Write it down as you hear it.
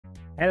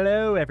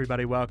Hello,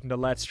 everybody. Welcome to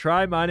Let's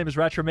Try. My name is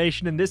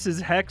Retromation, and this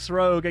is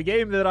Hexrogue, a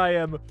game that I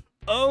am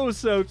oh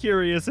so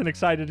curious and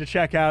excited to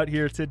check out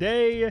here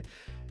today.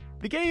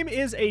 The game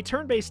is a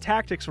turn-based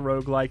tactics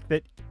roguelike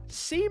that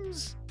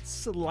seems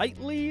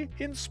slightly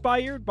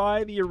inspired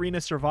by the arena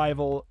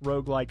survival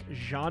roguelike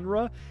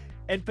genre,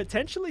 and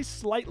potentially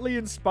slightly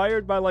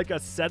inspired by like a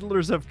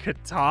Settlers of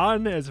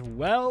Catan as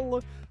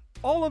well.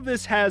 All of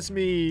this has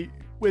me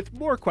with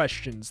more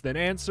questions than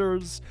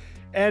answers,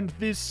 and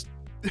this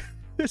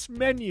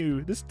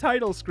menu, this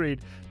title screen,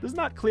 does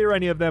not clear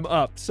any of them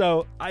up.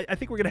 So I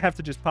think we're going to have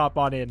to just pop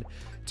on in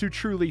to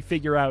truly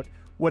figure out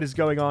what is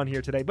going on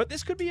here today. But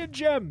this could be a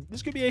gem.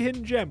 This could be a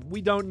hidden gem.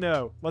 We don't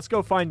know. Let's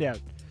go find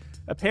out.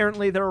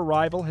 Apparently, their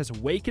arrival has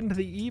awakened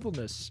the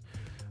evilness.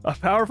 A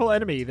powerful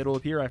enemy that will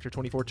appear after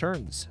 24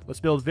 turns. Let's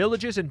build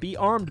villages and be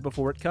armed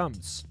before it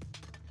comes.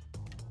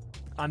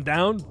 On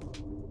down.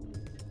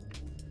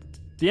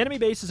 The enemy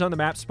bases on the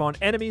map spawn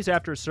enemies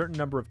after a certain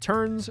number of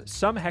turns.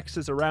 Some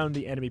hexes around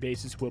the enemy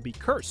bases will be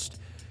cursed.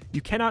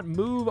 You cannot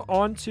move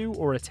onto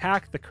or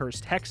attack the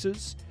cursed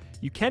hexes.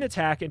 You can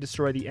attack and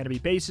destroy the enemy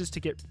bases to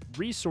get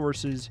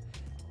resources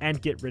and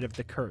get rid of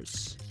the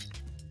curse.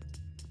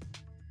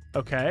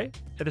 Okay.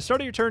 At the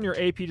start of your turn, your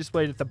AP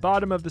displayed at the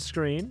bottom of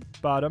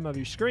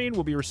your screen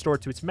will be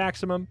restored to its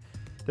maximum.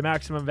 The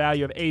maximum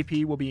value of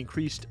AP will be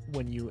increased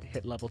when you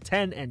hit level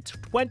 10 and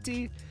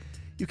 20.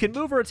 You can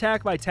move or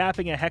attack by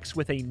tapping a hex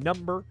with a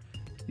number.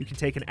 You can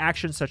take an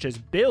action such as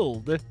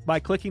build by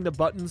clicking the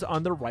buttons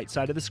on the right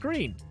side of the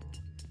screen.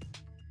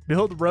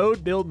 Build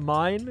road, build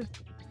mine.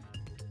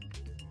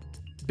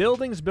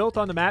 Buildings built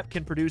on the map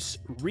can produce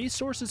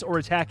resources or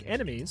attack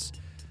enemies.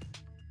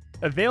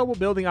 Available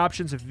building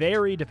options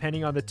vary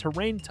depending on the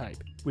terrain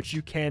type, which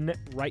you can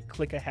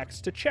right-click a hex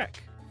to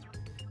check.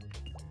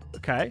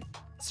 Okay,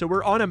 so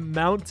we're on a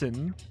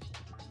mountain,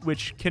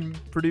 which can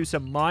produce a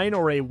mine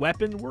or a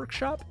weapon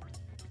workshop.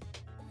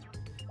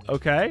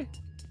 Okay.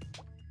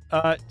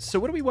 So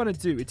what do we want to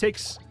do?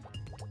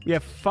 We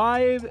have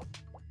 5...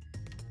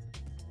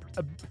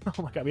 oh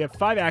my god, we have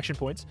 5 action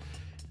points.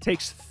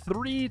 Takes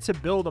 3 to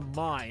build a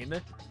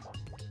mine.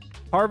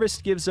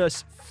 Harvest gives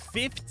us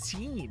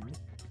 15.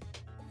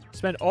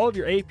 Spend all of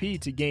your AP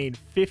to gain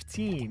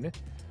 15.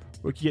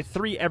 We can get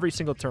 3 every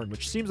single turn,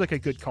 which seems like a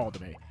good call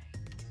to me.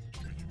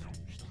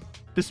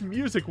 This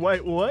music,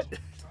 wait, what?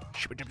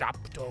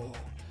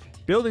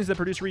 Buildings that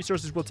produce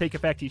resources will take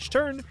effect each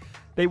turn.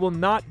 They will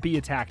not be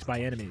attacked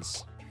by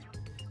enemies.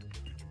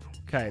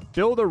 Okay,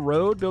 build a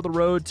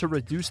road to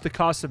reduce the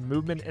cost of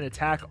movement and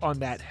attack on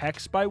that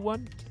hex by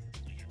 1.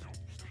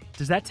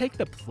 Does that take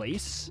the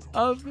place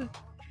of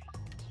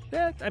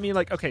that? I mean,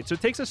 like, okay, so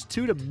it takes us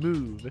 2 to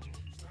move.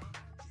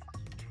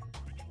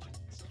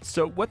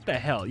 So what the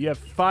hell? You have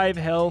 5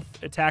 health,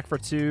 attack for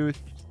 2.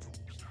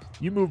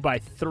 You move by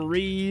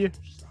 3.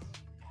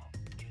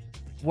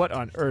 What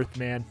on earth,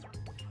 man?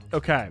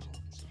 Okay.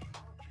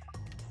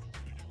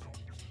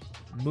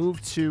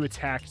 Move 2,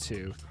 attack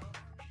 2.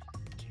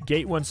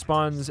 Gate 1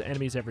 spawns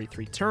enemies every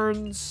 3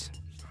 turns.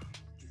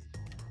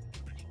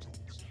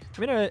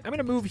 I'm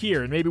gonna move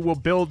here, and maybe we'll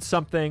build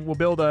something. We'll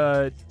build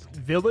a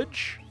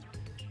village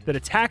that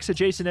attacks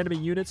adjacent enemy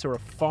units or a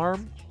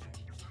farm.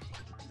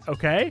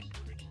 Okay.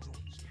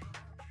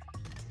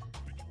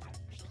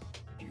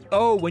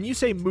 Oh, when you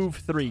say move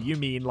 3, you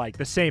mean like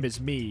the same as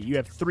me. You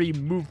have 3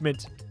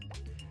 movement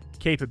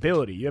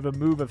capability. You have a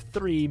move of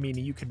 3,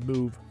 meaning you can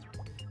move.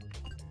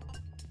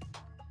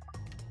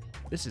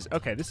 This is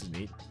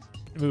neat.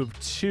 Move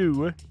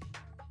 2.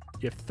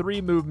 You have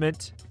 3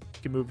 movement.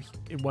 You can move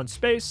in 1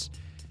 space.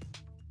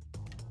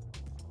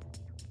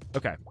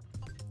 Okay.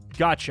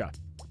 Gotcha.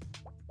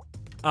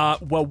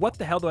 Well, what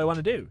the hell do I want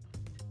to do?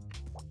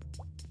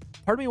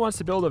 Part of me wants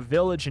to build a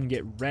village and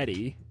get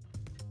ready.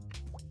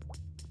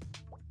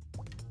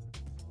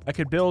 I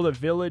could build a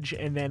village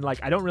and then,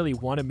 like, I don't really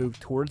want to move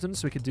towards them,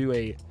 so we could do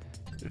a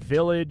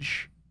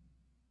village.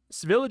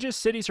 Villages,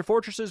 cities, or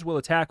fortresses will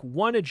attack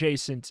 1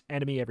 adjacent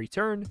enemy every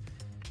turn.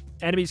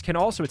 Enemies can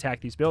also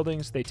attack these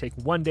buildings. They take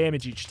 1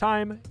 damage each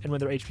time, and when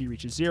their HP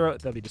reaches 0,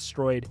 they'll be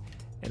destroyed,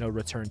 and it'll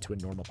return to a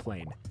normal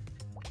plane.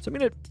 So I'm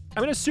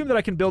gonna assume that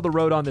I can build a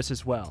road on this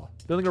as well.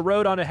 Building a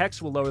road on a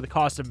hex will lower the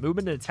cost of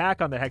movement and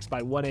attack on the hex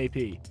by 1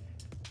 AP.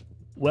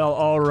 Well,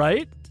 all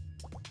right.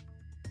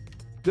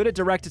 Good at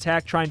direct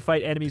attack. Try and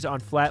fight enemies on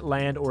flat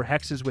land or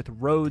hexes with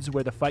roads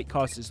where the fight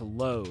cost is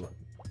low.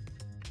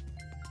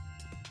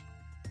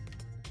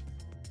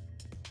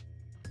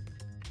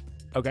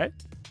 Okay.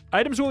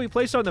 Items will be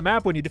placed on the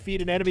map when you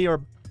defeat an enemy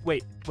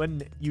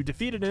when you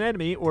defeated an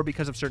enemy or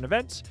because of certain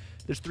events.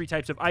 There's 3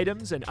 types of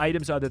items, and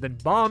items other than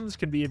bombs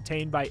can be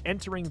obtained by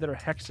entering their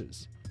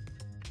hexes.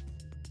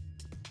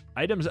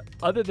 Items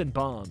other than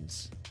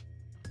bombs.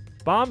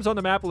 Bombs on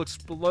the map will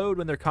explode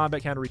when their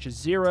combat counter reaches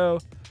 0.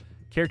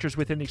 Characters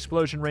within the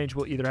explosion range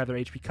will either have their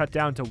HP cut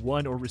down to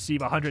 1 or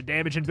receive 100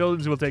 damage, and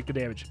buildings will take the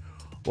damage.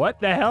 What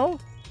the hell?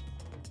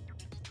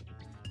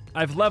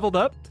 I've leveled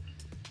up.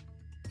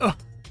 Oh.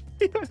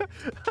 I've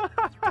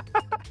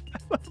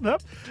leveled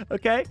up.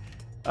 Okay.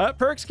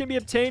 Perks can be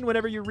obtained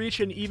whenever you reach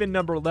an even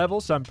number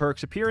level. Some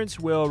perks' appearance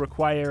will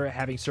require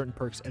having certain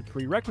perks and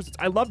prerequisites.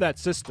 I love that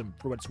system,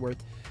 for what it's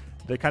worth.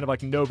 The kind of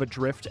like Nova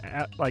Drift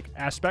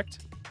aspect.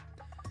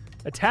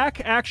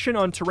 Attack action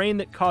on terrain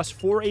that costs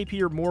 4 AP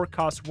or more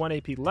costs 1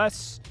 AP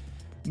less.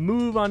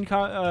 Move on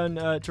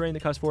terrain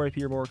that costs 4 AP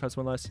or more costs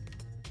 1 less.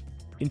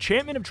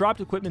 Enchantment of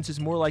dropped equipments is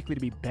more likely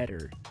to be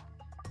better.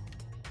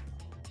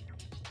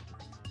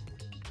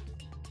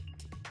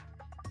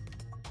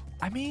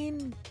 I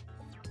mean,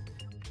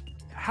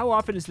 how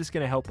often is this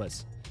going to help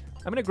us?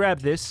 I'm going to grab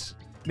this.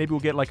 Maybe we'll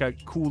get like a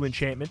cool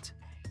enchantment.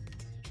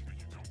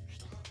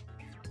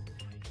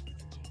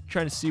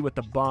 Trying to see what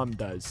the bomb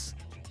does.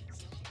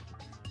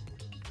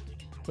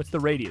 What's the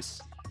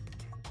radius?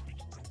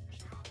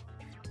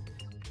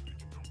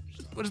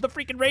 What is the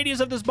freaking radius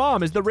of this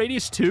bomb? Is the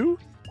radius 2?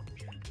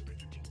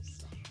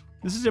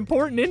 This is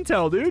important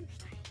intel, dude.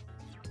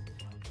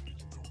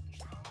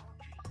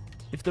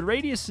 If the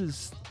radius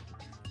is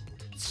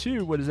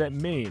 2, what does that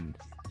mean?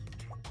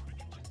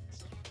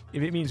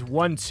 If it means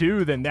 1,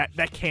 2, then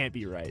that can't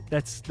be right.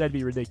 That'd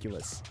be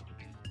ridiculous.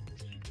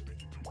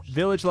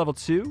 Village level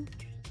 2.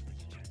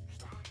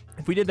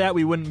 If we did that,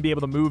 we wouldn't be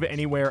able to move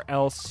anywhere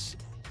else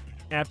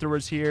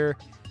afterwards here.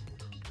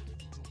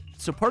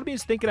 So part of me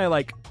is thinking I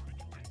like...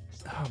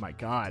 Oh my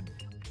god.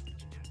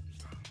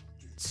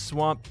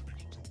 Swamp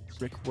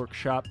Brick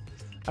Workshop.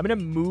 I'm going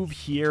to move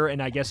here,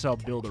 and I guess I'll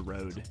build a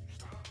road.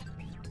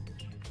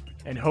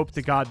 And hope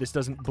to god this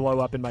doesn't blow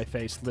up in my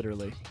face,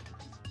 literally.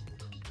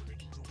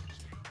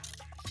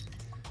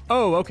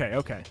 Oh, okay,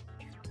 okay.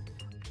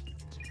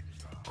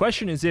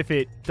 Question is if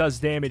it does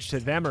damage to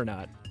them or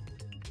not.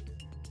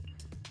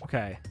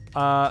 Okay.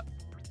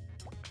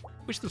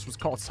 Wish this was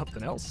called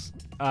something else.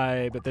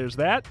 But there's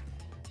that.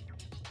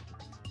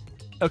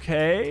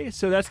 Okay,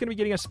 so that's going to be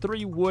getting us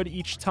 3 wood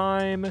each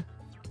time.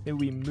 Maybe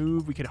we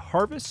move. We could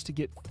harvest to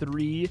get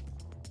 3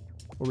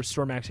 or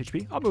restore max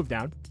HP. I'll move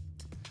down.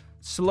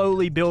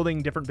 Slowly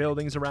building different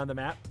buildings around the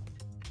map.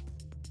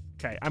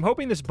 Okay, I'm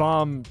hoping this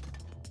bomb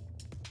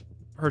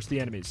hurts the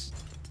enemies.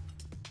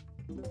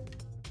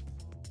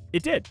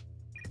 It did.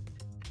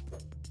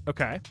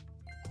 Okay.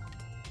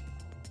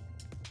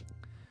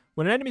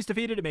 When an enemy is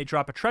defeated, it may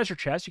drop a treasure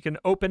chest. You can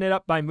open it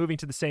up by moving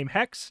to the same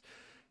hex.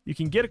 You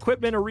can get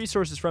equipment or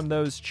resources from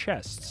those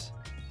chests.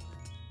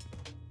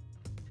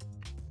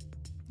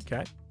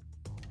 Okay.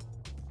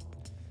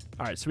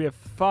 All right, so we have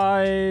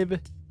 5.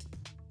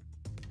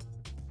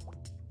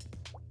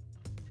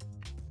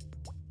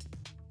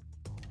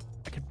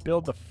 I could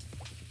build the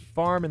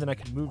farm, and then I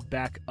could move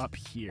back up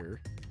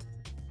here.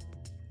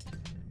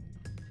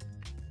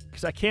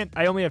 Because I can't...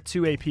 I only have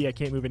 2 AP. I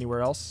can't move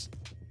anywhere else.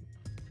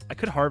 I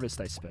could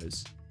harvest, I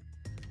suppose.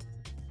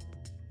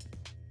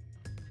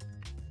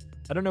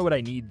 I don't know what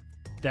I need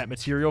that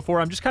material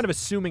for. I'm just kind of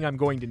assuming I'm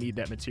going to need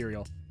that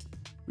material.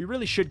 We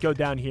really should go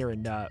down here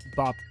and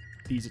bop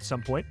these at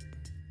some point.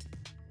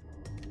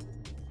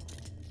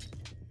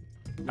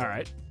 All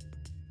right.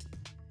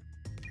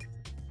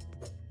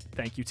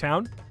 Thank you,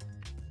 town.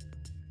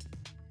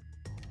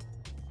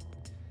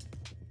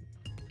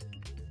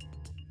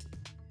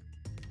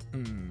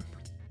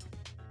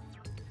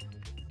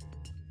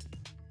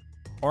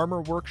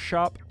 Armor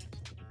workshop.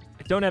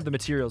 I don't have the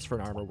materials for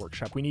an armor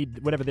workshop. We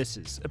need whatever this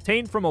is.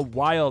 Obtained from a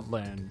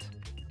wildland.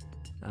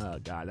 Oh,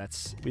 God,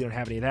 that's... We don't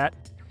have any of that.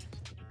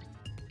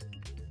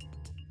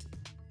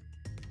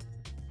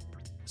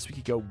 So we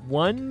could go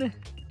 1,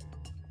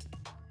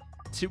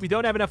 2... We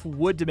don't have enough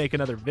wood to make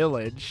another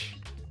village.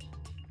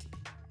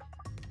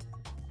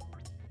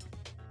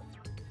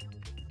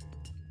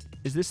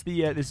 Is this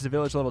the... this is a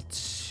village level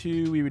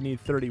 2. We would need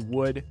 30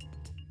 wood.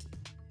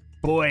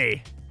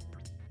 Boy.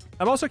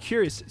 I'm also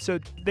curious. So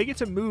they get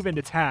to move and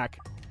attack.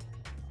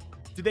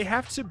 Do they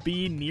have to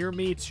be near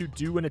me to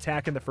do an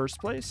attack in the first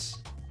place?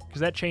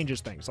 Because that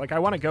changes things. Like, I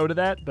want to go to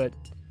that, but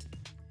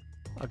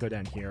I'll go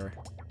down here.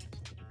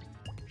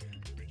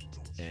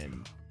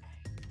 And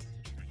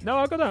no,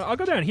 I'll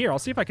go down here. I'll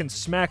see if I can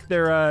smack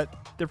their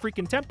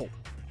freaking temple.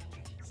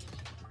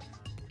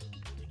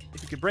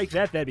 If you could break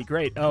that, that'd be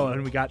great. Oh,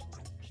 and we got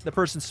the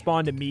person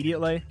spawned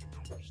immediately.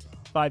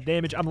 5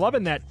 damage. I'm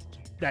loving that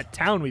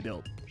town we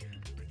built.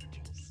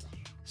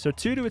 So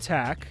 2 to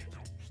attack.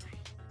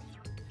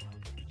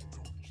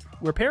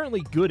 We're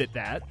apparently good at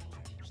that.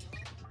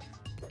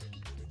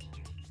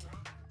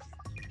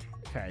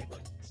 Okay.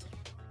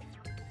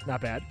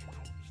 Not bad.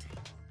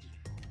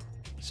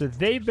 So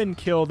they've been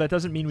killed. That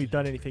doesn't mean we've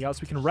done anything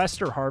else. We can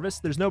rest or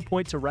harvest. There's no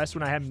point to rest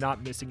when I am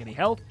not missing any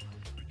health.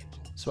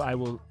 So I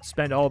will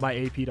spend all of my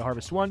AP to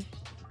harvest 1.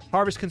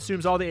 Harvest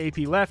consumes all the AP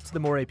left. The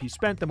more AP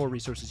spent, the more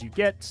resources you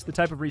get. The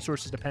type of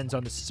resources depends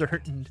on the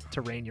certain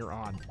terrain you're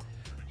on.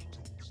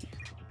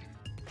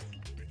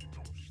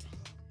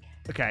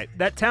 Okay,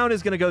 that town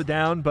is going to go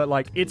down, but,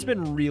 like, it's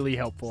been really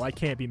helpful. I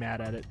can't be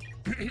mad at it.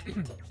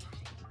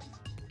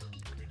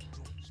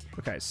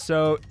 Okay,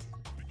 so...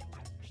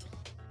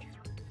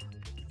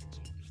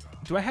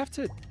 Do I have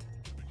to...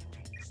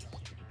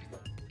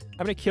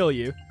 I'm going to kill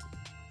you.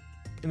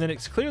 And then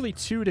it's clearly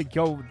 2 to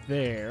go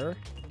there.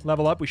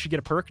 level up. We should get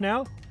a perk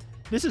now.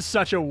 This is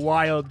such a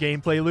wild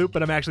gameplay loop,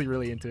 but I'm actually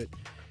really into it.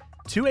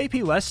 2 AP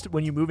less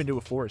when you move into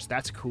a forest.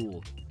 That's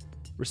cool.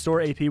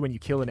 Restore AP when you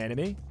kill an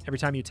enemy. Every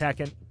time you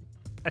attack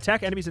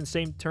enemies in the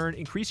same turn,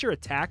 increase your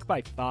attack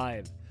by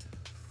 5.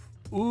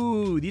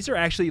 Ooh, these are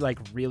actually like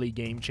really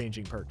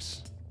game-changing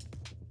perks.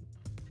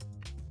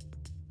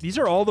 These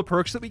are all the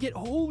perks that we get.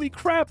 Holy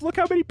crap, look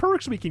how many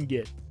perks we can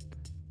get.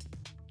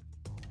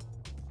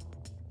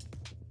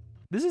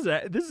 This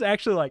is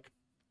actually like,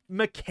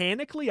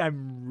 mechanically,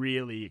 I'm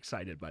really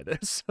excited by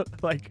this.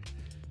 Like,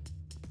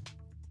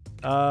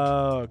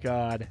 oh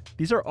god.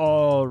 These are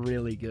all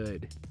really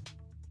good.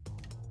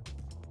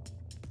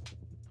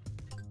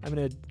 I'm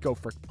gonna go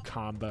for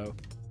combo.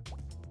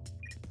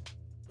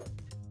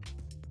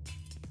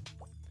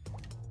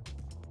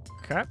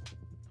 Okay.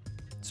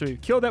 So we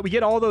kill that. We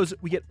get all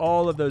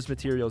of those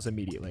materials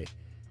immediately.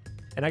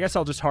 And I guess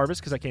I'll just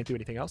harvest because I can't do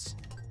anything else.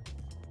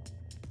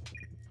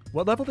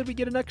 What level did we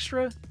get an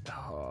extra?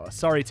 Oh,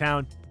 sorry,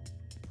 town.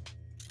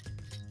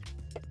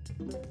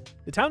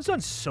 The town's done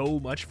so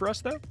much for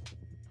us, though.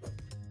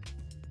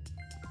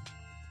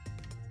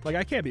 Like,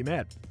 I can't be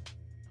mad.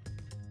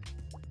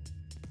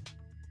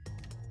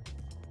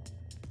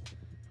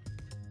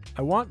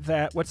 I want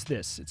that. What's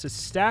this? It's a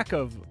stack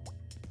of...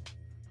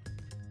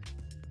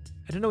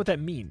 I don't know what that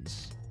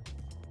means.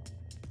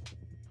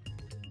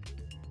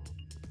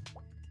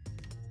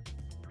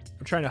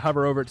 I'm trying to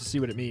hover over it to see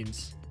what it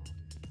means.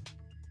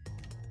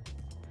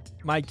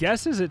 My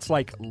guess is it's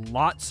like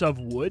lots of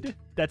wood.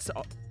 That's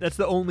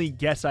the only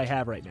guess I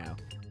have right now.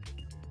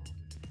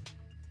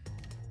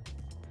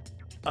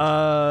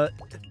 I'm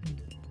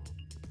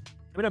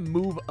gonna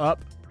move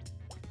up.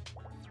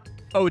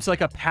 Oh, it's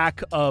like a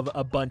pack of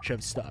a bunch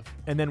of stuff.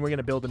 And then we're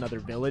gonna build another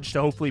village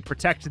to hopefully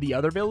protect the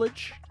other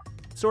village,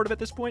 sort of, at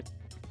this point.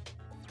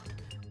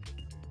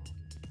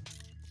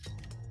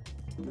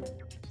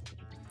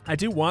 I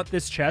do want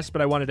this chest,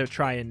 but I wanted to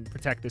try and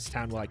protect this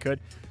town while I could.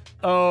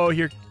 Oh,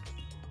 here...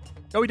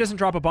 Oh, he doesn't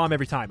drop a bomb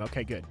every time.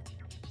 Okay, good.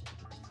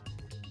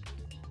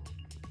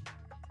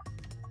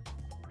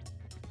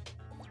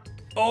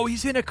 Oh,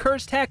 he's in a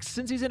cursed hex.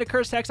 Since he's in a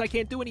cursed hex, I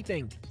can't do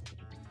anything.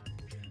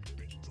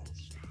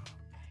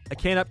 I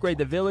can't upgrade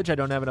the village. I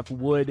don't have enough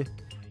wood.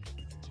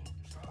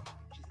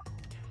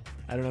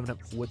 I don't have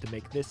enough wood to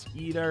make this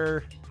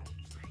either.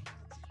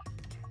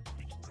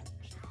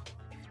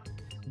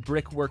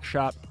 Brick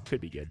workshop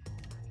could be good.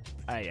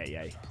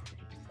 Ay.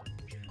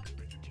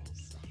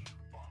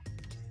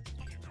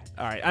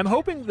 All right, I'm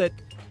hoping that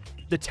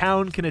the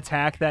town can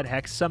attack that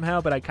hex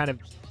somehow, but I kind of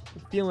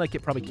feel like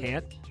it probably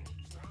can't.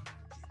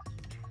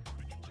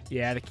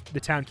 Yeah, the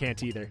town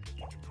can't either.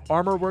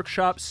 Armor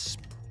workshop,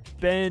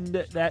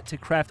 spend that to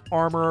craft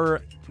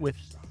armor with...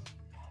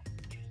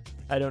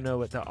 I don't know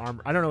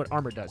what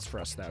armor does for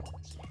us, though.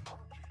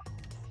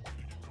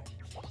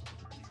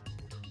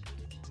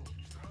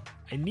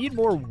 I need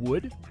more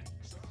wood.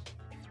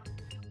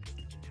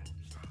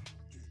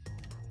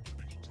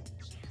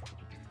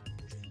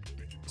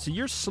 So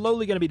you're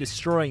slowly going to be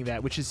destroying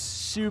that, which is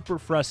super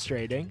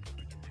frustrating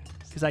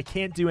because I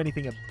can't do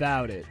anything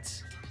about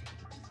it.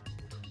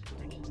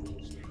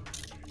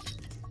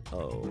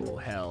 Oh,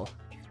 hell.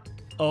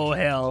 Oh,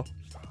 hell.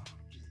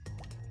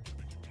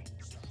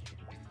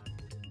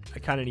 I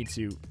kind of need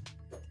to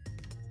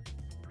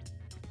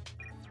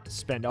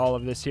spend all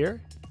of this here.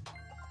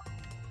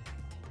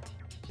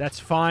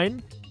 That's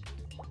fine.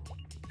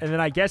 And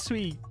then I guess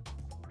we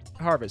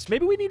harvest.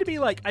 Maybe we need to be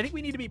like, I think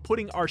we need to be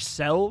putting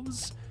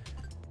ourselves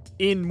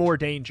in more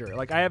danger.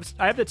 Like, I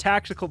have the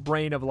tactical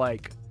brain of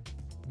like,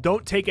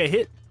 don't take a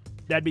hit.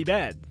 That'd be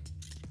bad.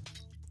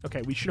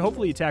 Okay, we should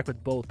hopefully attack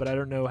with both, but I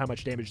don't know how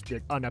much damage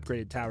the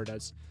unupgraded tower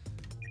does.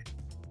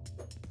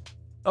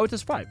 Oh, it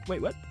does 5.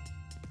 Wait, what?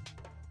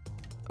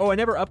 Oh, I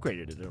never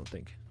upgraded it, I don't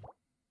think.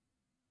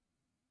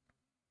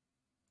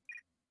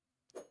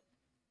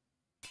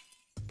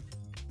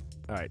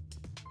 All right.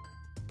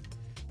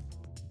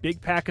 Big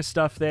pack of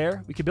stuff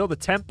there. We can build a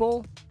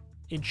temple.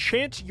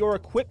 Enchant your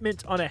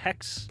equipment on a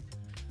hex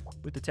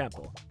with the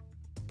temple.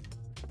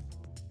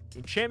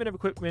 Enchantment of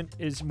equipment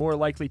is more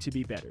likely to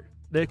be better.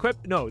 The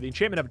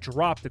enchantment of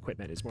dropped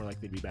equipment is more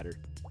likely to be better.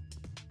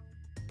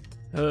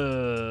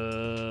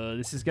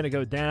 This is gonna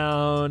go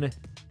down,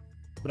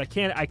 but I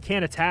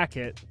can't attack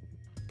it.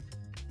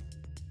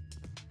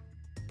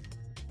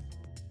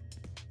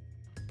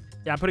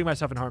 Yeah, I'm putting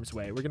myself in harm's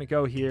way. We're gonna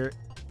go here.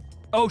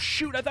 Oh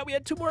shoot! I thought we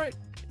had 2 more.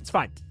 It's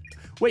fine.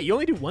 Wait, you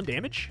only do 1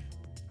 damage?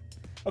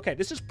 Okay,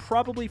 this is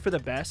probably for the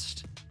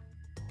best.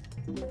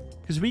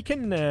 Because we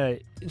can,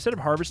 instead of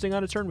harvesting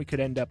on a turn, we could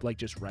end up, like,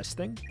 just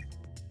resting.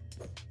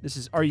 This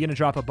is, are you going to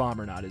drop a bomb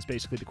or not, is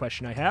basically the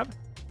question I have.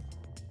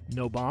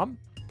 No bomb.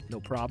 No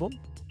problem.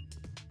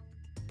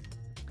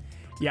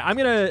 Yeah, I'm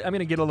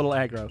gonna get a little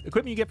aggro.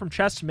 Equipment you get from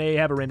chests may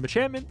have a random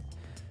enchantment.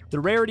 The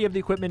rarity of the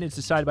equipment is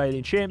decided by the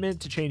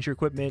enchantment. To change your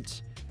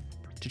equipment,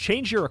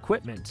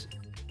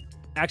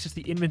 access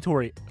the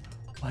inventory.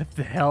 What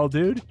the hell,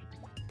 dude?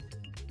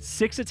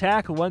 6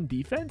 attack, 1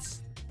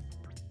 defense?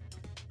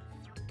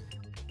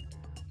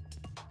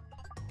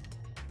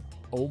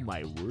 Oh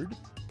my word.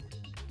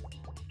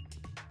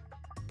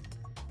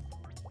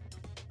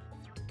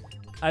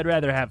 I'd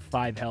rather have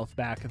 5 health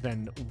back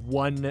than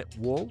 1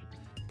 wool.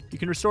 You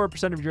can restore a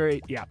percent of your...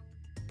 Yeah.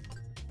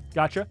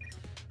 Gotcha.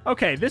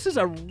 Okay, this is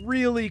a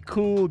really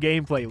cool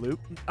gameplay loop.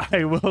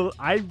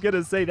 I'm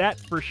gonna say that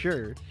for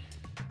sure.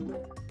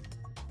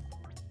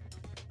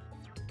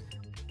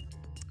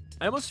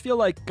 I almost feel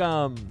like,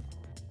 it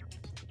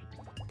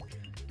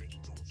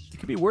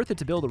could be worth it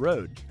to build a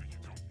road.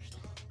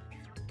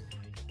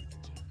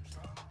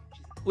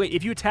 Wait,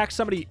 if you attack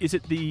somebody, is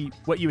it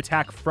what you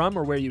attack from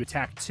or where you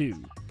attack to?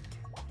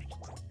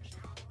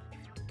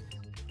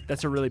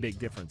 That's a really big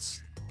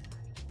difference.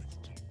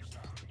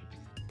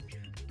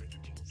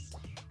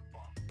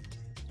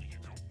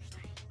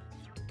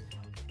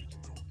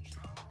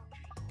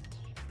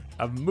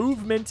 A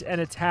movement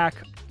and attack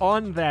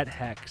on that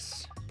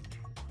hex.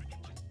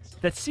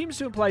 That seems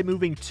to imply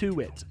moving to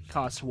it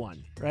costs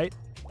 1, right?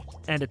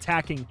 And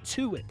attacking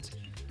to it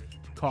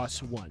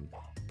costs 1.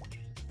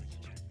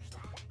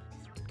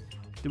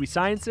 Do we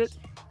science it?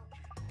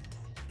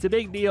 It's a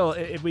big deal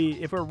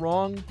if we're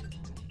wrong.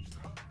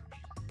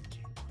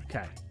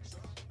 Okay.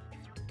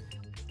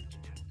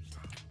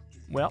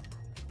 Well,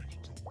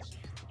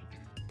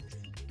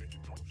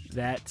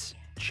 that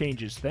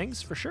changes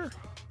things for sure.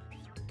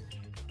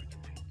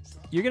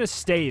 You're gonna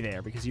stay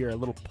there because you're a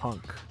little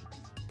punk.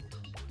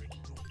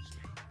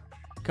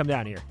 Come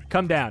down here.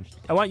 Come down.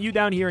 I want you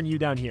down here and you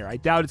down here. I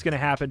doubt it's gonna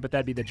happen, but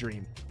that'd be the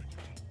dream.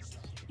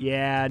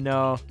 Yeah,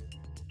 no.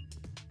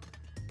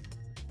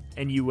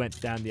 And you went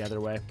down the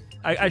other way.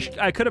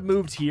 I could have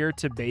moved here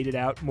to bait it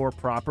out more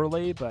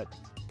properly, but...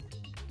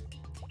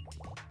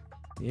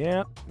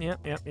 Yep.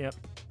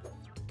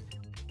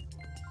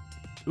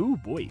 Ooh,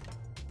 boy.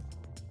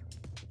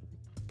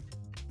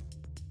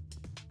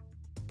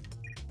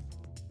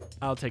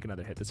 I'll take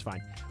another hit. That's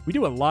fine. We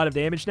do a lot of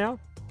damage now.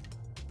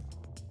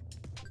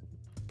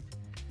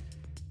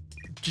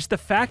 Just the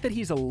fact that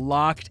he's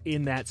locked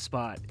in that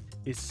spot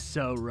is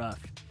so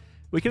rough.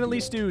 We can at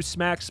least do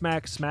smack,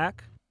 smack,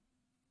 smack.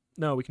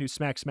 No, we can do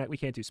smack, smack. We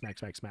can't do smack,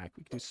 smack, smack.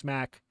 We can do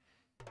smack.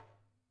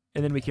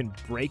 And then we can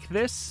break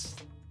this.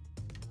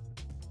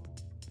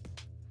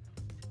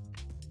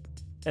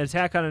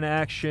 Attack on an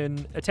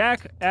action.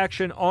 Attack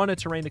action on a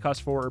terrain that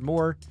costs 4 or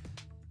more.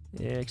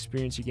 Yeah,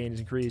 experience you gain is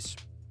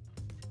increased.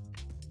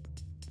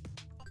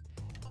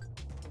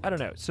 I don't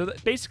know. So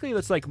basically,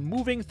 it's like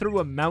moving through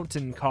a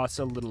mountain costs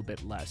a little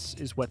bit less,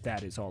 is what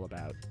that is all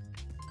about.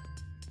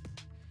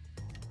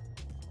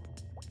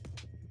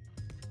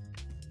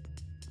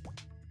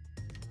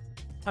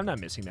 I'm not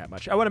missing that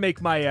much. I want to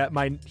make my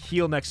my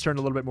heal next turn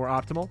a little bit more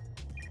optimal.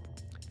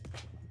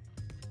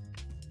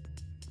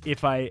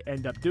 If I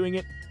end up doing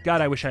it. God,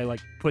 I wish I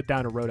like put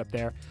down a road up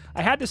there.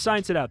 I had to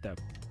science it out though.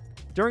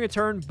 During a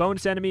turn,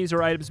 bonus enemies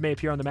or items may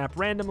appear on the map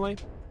randomly.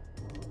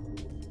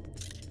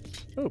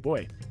 Oh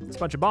boy, it's a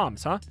bunch of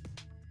bombs, huh?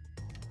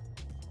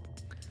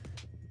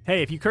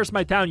 Hey, if you curse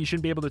my town, you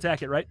shouldn't be able to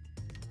attack it, right?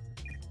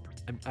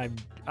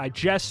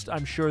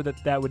 I'm sure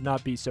that would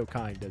not be so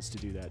kind as to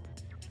do that.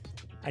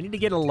 I need to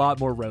get a lot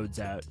more roads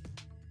out.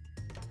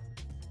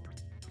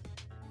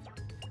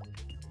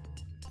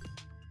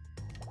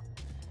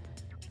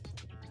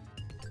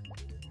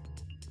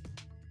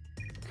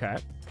 Okay.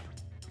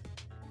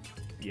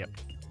 Yep.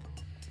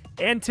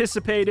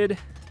 Anticipated.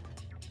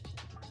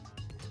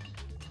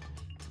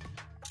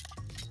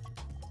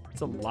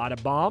 It's a lot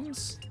of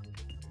bombs.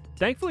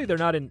 Thankfully, they're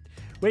not in...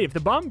 Wait, if the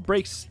bomb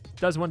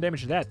does 1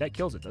 damage to that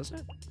kills it, doesn't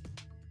it?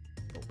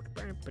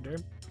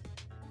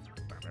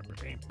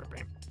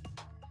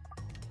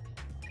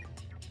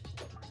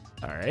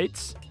 All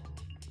right.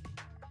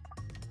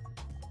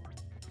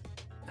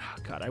 Oh,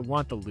 God, I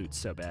want the loot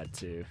so bad,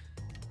 too.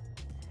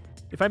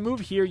 If I move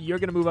here, you're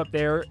going to move up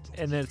there,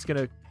 and then it's going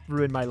to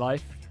ruin my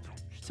life.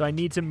 So I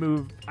need to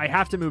move... I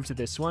have to move to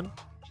this one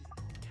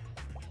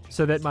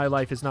so that my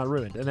life is not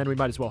ruined, and then we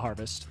might as well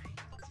harvest.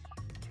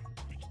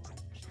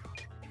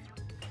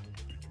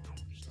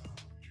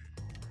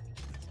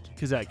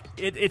 Because like,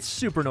 it's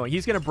super annoying.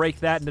 He's going to break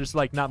that, and there's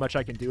like not much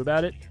I can do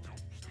about it.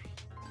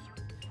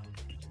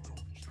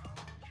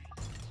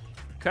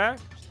 Okay.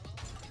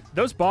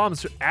 Those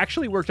bombs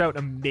actually worked out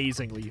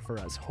amazingly for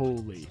us.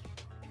 Holy.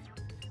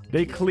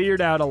 They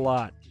cleared out a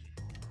lot.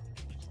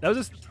 That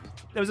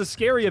was a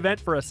scary event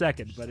for a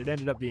second, but it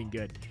ended up being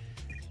good.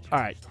 All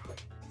right.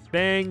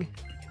 Bang.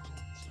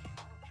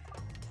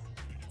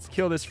 Let's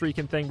kill this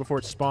freaking thing before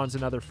it spawns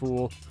another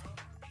fool.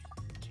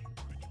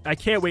 I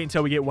can't wait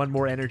until we get 1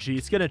 more energy.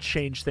 It's going to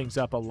change things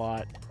up a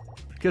lot.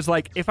 Because,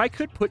 like, if I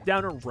could put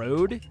down a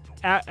road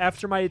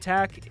after my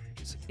attack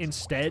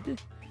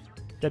instead,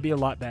 that'd be a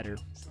lot better.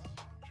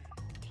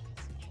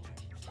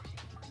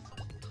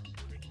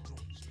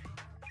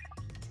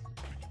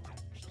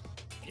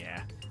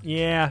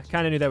 Yeah,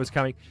 kind of knew that was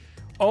coming.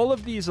 All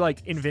of these,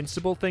 like,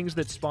 invincible things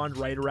that spawned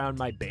right around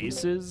my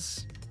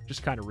bases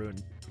just kind of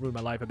ruined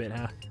my life a bit,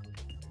 huh?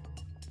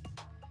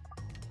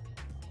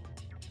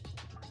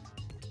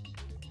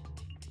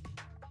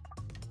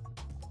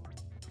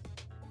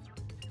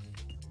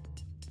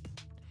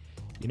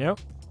 you know?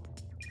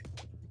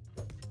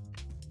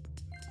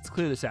 Let's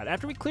clear this out.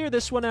 After we clear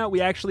this one out,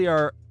 we actually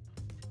are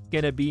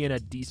going to be in a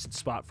decent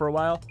spot for a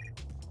while.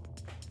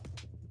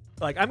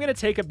 Like, I'm going to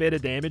take a bit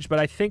of damage, but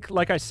I think,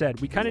 like I said,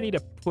 we kind of need to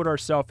put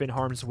ourselves in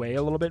harm's way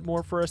a little bit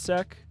more for a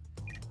sec.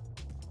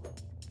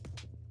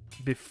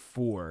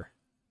 Before.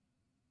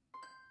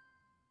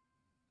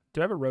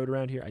 Do I have a road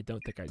around here? I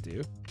don't think I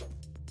do.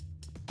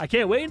 I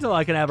can't wait until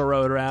I can have a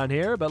road around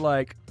here, but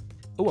like...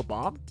 Oh, a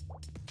bomb?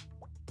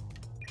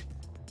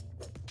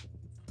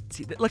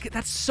 See, look,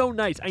 that's so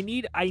nice. I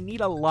need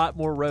a lot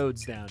more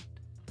roads down.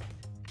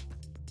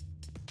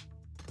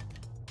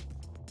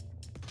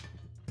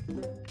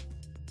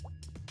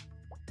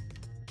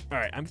 All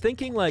right, I'm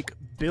thinking like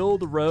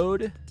build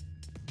road,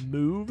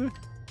 move.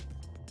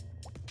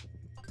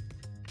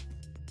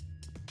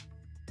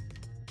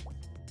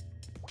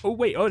 Oh,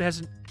 wait. Oh, it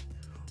hasn't...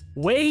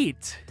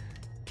 Wait!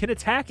 Can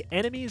attack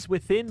enemies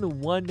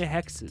within 1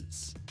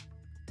 hexes.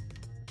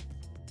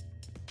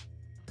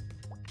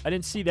 I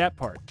didn't see that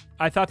part.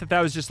 I thought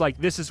that was just like,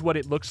 this is what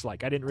it looks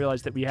like. I didn't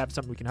realize that we have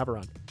something we can hover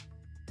on.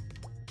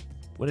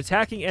 When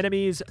attacking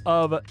enemies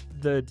of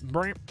the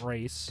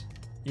race,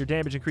 your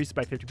damage increases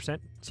by 50%.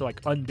 So,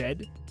 like,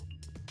 undead.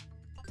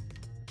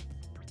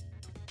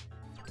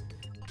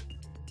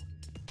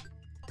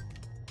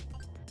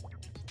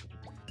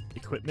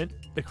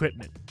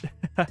 Equipment.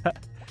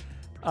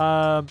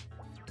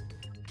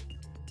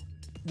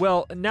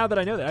 Well, now that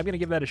I know that, I'm going to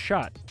give that a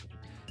shot.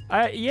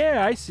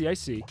 Yeah, I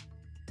see.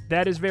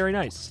 That is very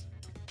nice.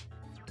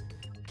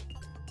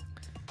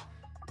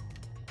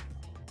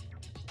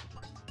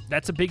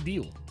 That's a big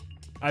deal.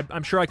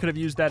 I'm sure I could have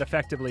used that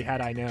effectively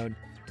had I known.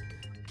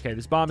 Okay,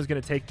 this bomb is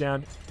going to take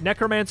down...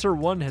 Necromancer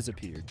 1 has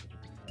appeared.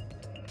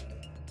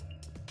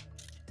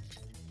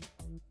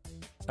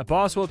 A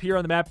boss will appear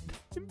on the map.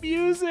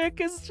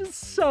 Music is just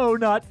so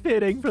not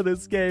fitting for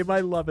this game. I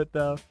love it,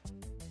 though.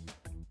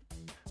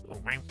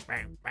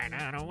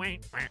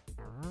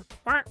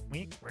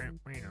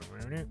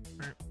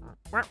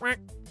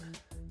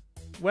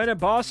 When a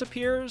boss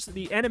appears,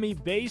 the enemy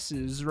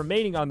bases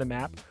remaining on the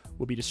map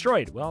will be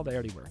destroyed. Well, they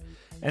already were.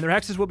 And their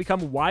hexes will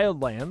become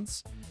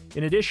wildlands.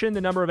 In addition,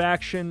 the number of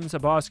actions a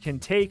boss can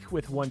take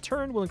with 1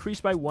 turn will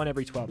increase by 1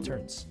 every 12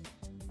 turns.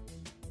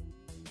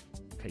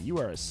 Okay, you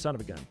are a son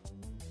of a gun.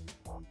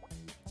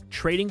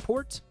 Trading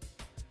port.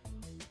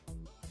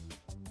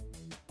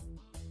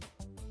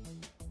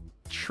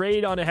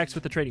 Trade on a hex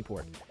with the trading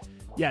port.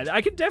 Yeah,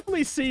 I could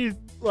definitely see,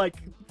 like,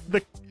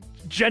 the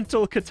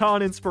gentle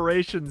Catan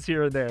inspirations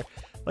here and there.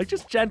 Like,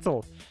 just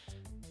gentle.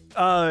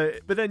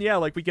 But then, yeah,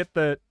 like, we get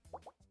the...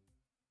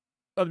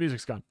 Oh, the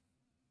music's gone.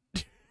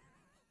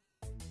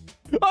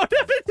 Oh, no.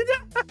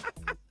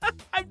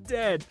 I'm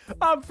dead.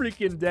 I'm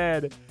freaking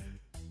dead.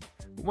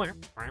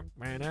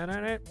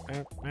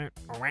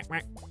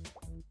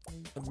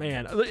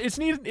 Man,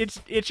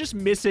 it's just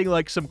missing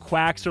like some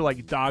quacks or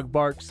like dog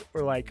barks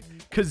or like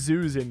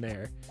kazoos in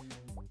there.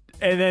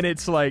 And then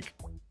it's like,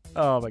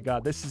 oh my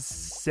god, this is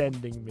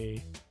sending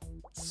me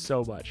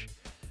so much.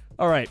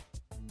 All right.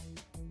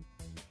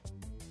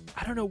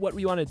 I don't know what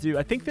we want to do.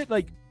 I think that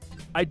like,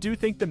 I do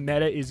think the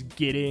meta is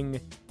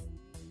getting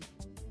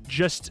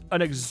just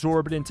an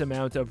exorbitant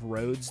amount of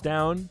roads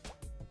down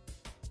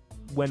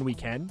when we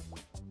can,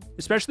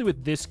 especially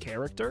with this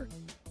character.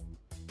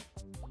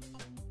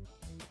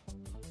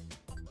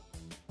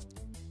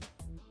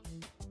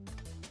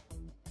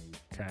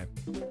 Okay.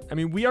 I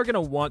mean, we are going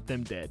to want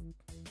them dead.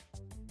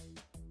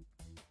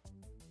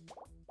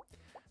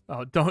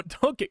 Oh,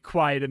 don't get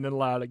quiet and then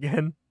loud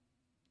again.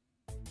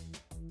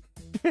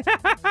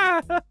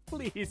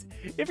 Please,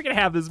 if you're going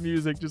to have this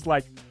music, just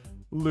like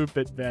loop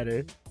it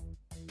better.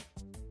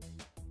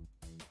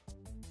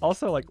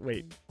 Also, like,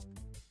 wait.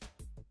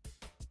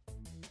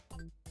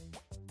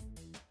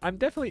 I'm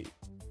definitely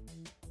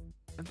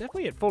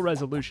at full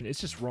resolution. It's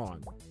just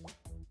wrong.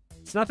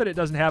 It's not that it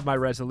doesn't have my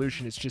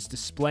resolution. It's just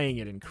displaying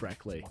it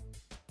incorrectly.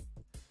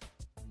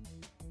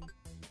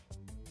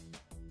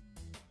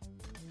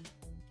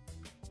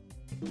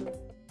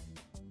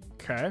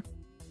 Okay.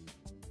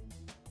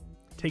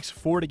 Takes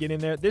 4 to get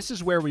in there. This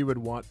is where we would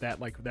want that,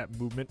 like, that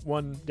movement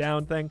 1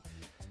 down thing.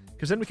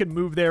 Because then we can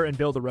move there and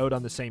build a road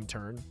on the same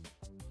turn.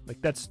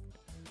 Like, that's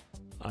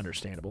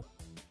understandable.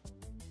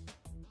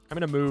 I'm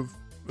going to move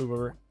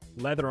over.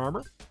 Leather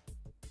armor.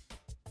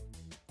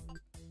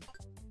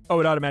 Oh,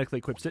 it automatically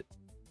equips it.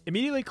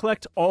 Immediately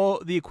collect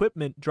all the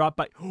equipment dropped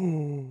by...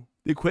 the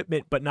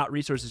equipment, but not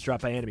resources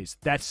dropped by enemies.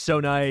 That's so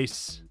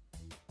nice.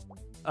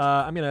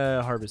 I'm going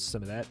to harvest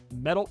some of that.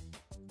 Metal.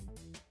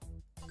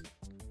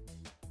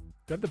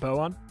 Do I have the bow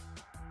on?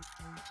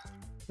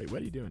 Wait,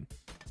 what are you doing?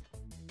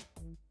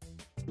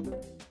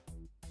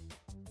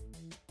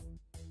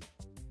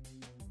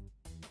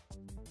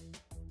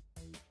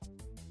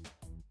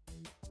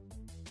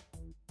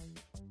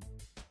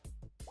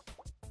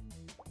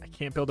 I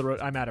can't build a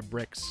road. I'm out of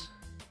bricks.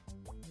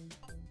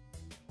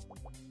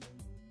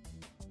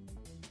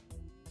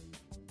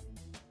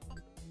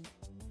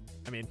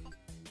 I mean,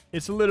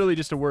 it's literally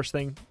just a worse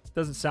thing.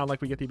 Doesn't sound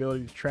like we get the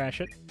ability to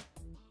trash it.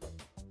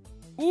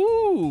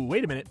 Ooh! Ooh,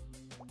 wait a minute.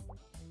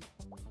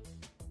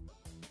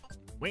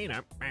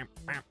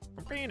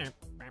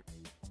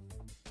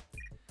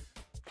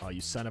 Oh,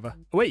 you son of a...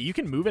 Oh, wait, you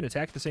can move and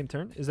attack at the same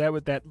turn? Is that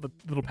what that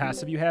little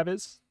passive you have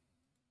is?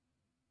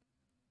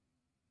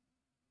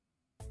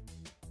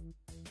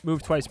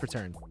 Move twice per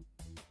turn.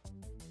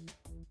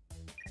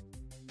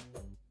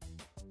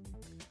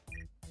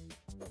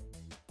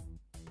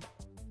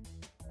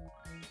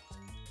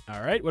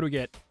 All right, what do we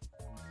get?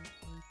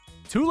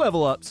 2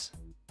 level ups.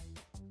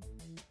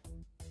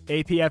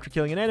 AP after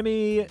killing an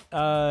enemy.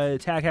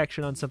 Attack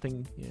action on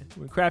something. Yeah.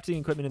 When crafting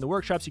equipment in the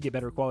workshops, you get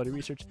better quality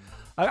research.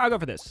 I'll go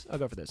for this. I'll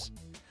go for this.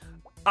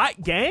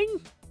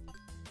 Gang?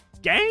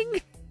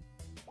 Gang?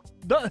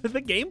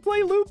 The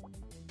gameplay loop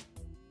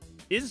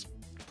is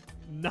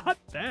not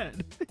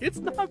bad. It's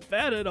not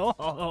bad at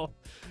all.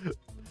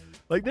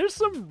 Like, there's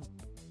some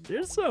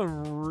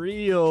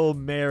real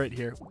merit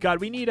here.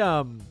 God, we need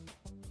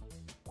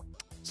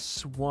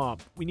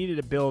swamp. We needed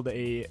to build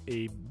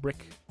a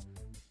brick.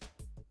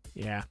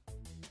 Yeah.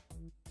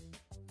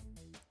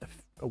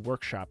 A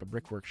workshop, a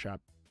brick workshop.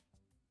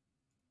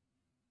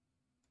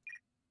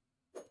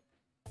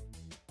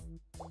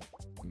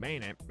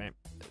 Man,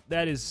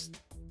 that is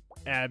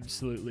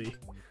absolutely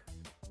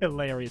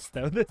hilarious,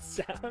 though, the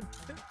sound.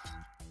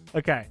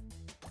 Okay.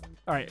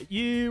 All right,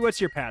 what's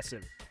your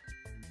passive?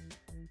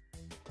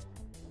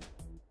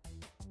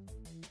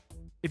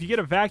 If you get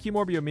a vacuum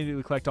orb, you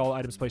immediately collect all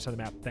items placed on the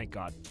map. Thank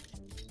God.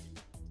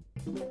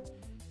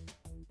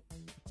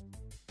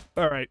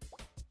 All right.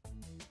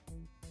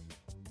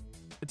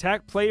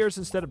 Attack players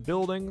instead of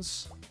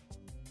buildings.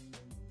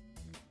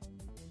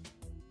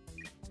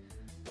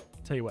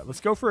 Tell you what,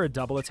 let's go for a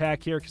double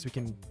attack here because we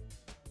can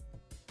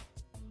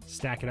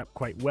stack it up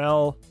quite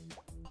well.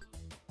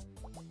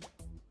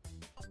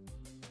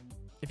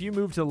 If you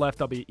move to the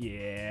left, I'll be...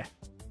 Yeah.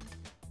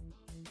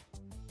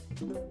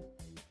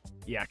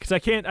 Yeah, because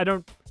I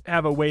don't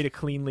have a way to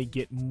cleanly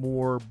get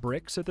more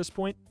bricks at this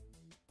point.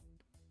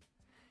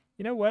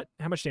 You know what?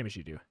 How much damage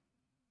do you do?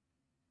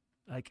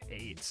 Like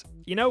 8.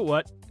 You know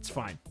what? It's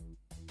fine.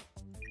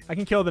 I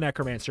can kill the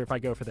Necromancer if I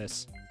go for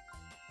this.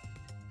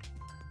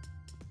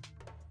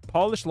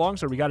 Polished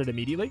longsword, we got it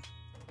immediately.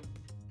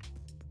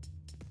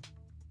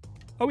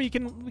 Oh, we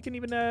can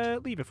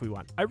even leave if we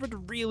want. I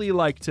would really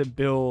like to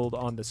build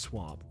on the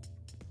swamp.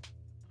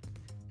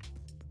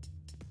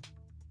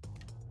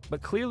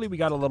 But clearly we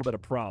got a little bit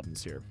of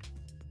problems here.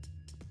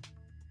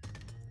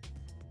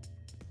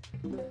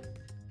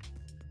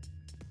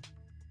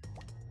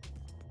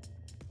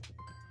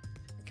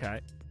 Okay.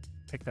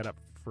 Pick that up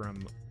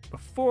from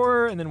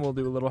before, and then we'll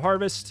do a little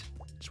harvest.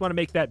 Just want to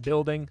make that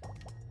building.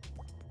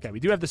 Okay,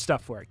 we do have the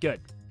stuff for it. Good.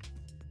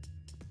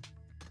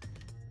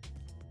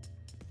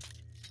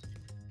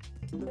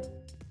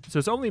 So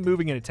it's only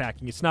moving and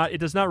attacking. It's not. It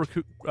does not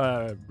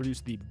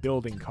reduce the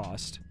building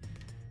cost,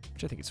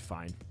 which I think is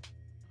fine.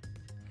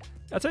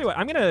 I'll tell you what.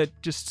 I'm gonna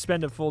just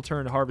spend a full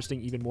turn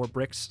harvesting even more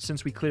bricks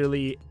since we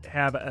clearly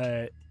have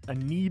a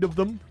need of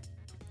them.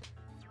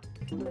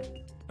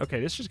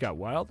 Okay, this just got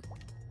wild.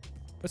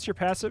 What's your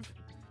passive?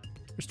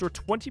 Restore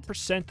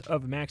 20%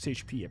 of max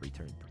HP every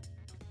turn.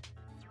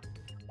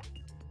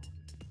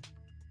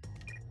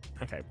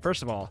 Okay,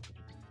 first of all,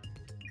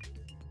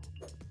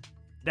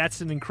 that's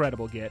an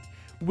incredible get.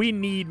 We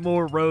need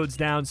more roads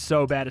down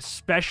so bad,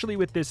 especially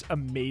with this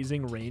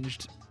amazing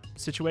ranged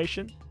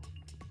situation.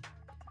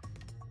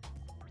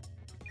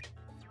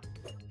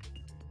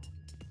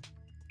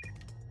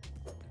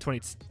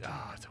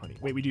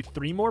 $20. Wait, we do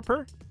 3 more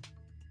per?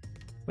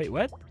 Wait,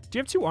 what? Do you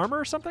have 2 armor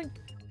or something?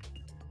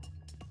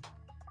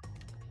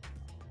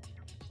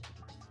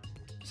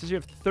 It says you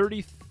have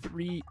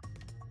 33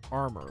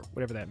 armor,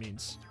 whatever that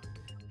means.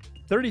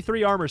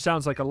 33 armor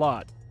sounds like a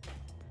lot.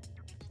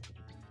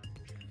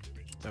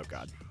 Oh,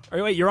 God.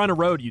 Oh, wait, you're on a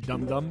road, you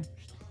dum-dum.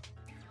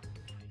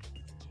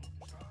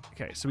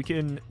 Okay, so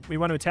we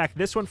want to attack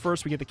this one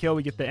first. We get the kill,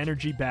 we get the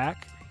energy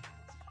back.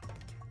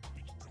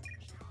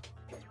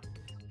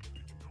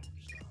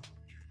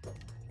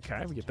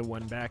 Okay, we get the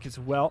 1 back as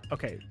well.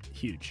 Okay,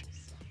 huge.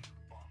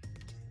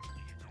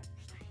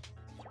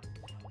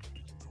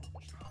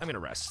 I'm going to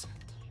rest.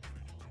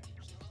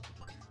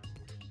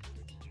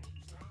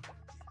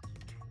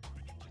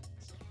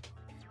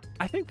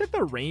 I think that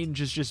the range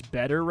is just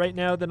better right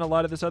now than a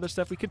lot of this other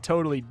stuff. We could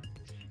totally...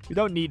 We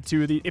don't need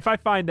 2 of these. If I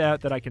find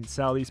out that I can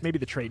sell these, maybe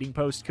the trading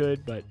post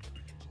could, but...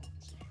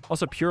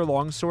 Also, pure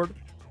longsword.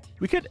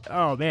 We could...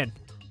 Oh, man.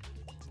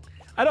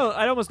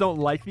 I almost don't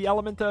like the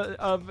element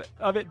of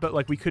it, but,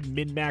 like, we could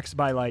min-max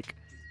by, like,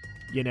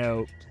 you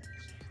know,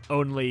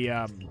 only,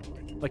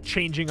 like,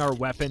 changing our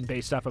weapon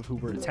based off of who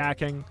we're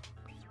attacking.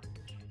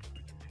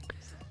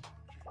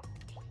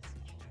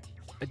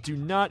 I do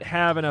not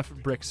have enough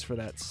bricks for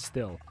that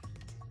still.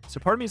 So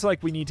part of me is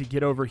like, we need to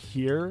get over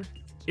here.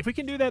 If we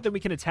can do that, then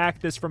we can attack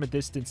this from a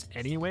distance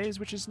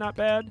anyways, which is not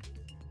bad.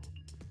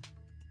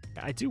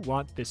 I do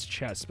want this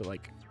chest, but,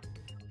 like...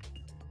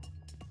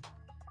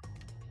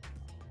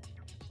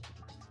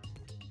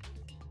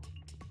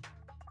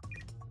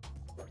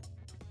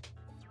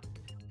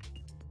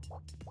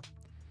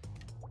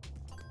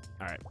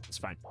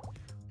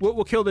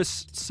 We'll kill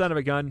this son of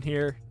a gun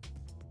here,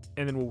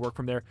 and then we'll work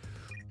from there.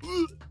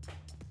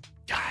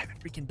 God,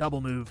 freaking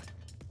double move.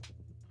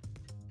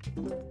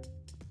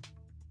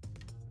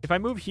 If I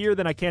move here,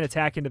 then I can't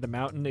attack into the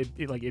mountain.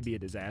 It'd be a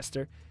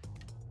disaster.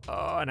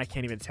 Oh, and I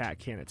can't even attack.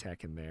 Can't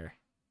attack in there.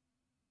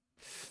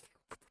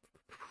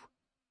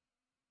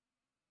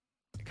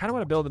 I kind of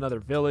want to build another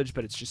village,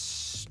 but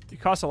it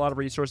costs a lot of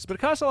resources. But it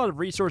costs a lot of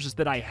resources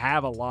that I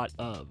have a lot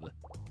of.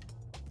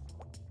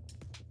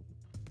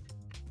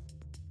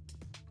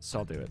 So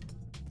I'll do it.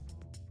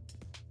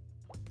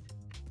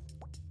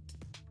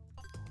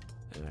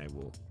 And I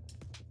will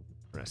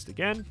rest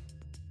again.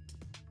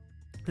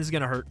 This is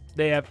gonna hurt.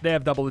 They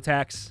have double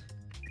attacks.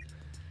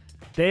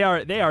 They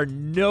are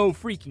no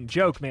freaking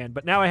joke, man.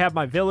 But now I have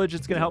my village.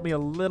 It's gonna help me a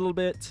little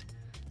bit.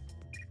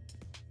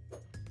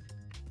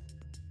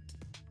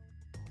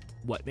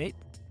 What, mate?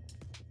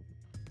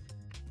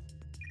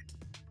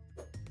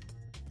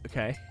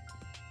 Okay.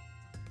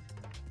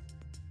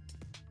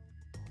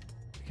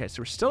 Okay,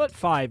 so we're still at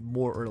 5,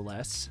 more or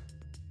less.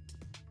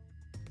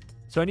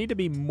 So I need to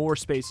be more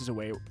spaces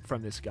away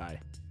from this guy.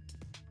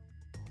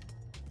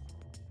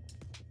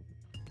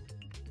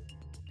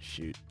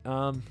 Shoot.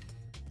 I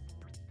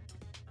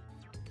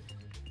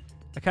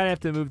kind of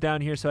have to move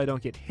down here so I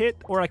don't get hit,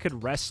 or I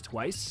could rest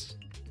twice.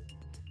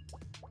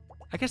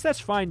 I guess that's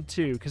fine,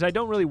 too, because I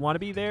don't really want to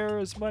be there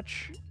as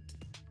much.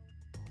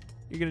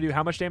 You're going to do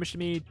how much damage to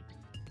me?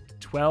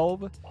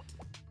 12?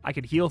 I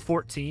could heal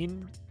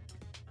 14.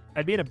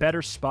 I'd be in a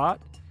better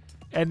spot.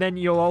 And then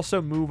you'll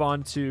also move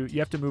on to... You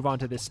have to move on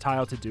to this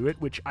tile to do it,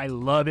 which I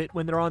love it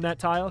when they're on that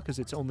tile, because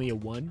it's only a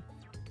 1.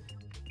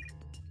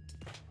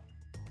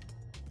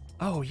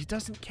 Oh, he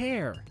doesn't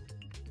care.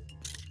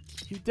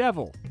 You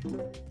devil.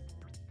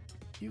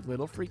 You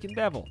little freaking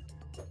devil.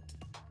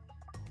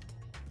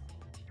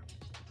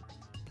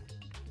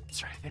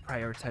 That's right, they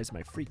prioritize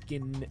my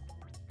freaking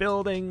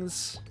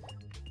buildings.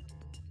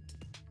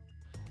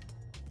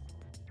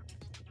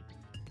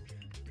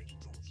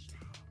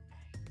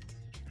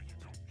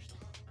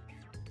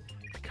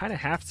 I kind of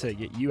have to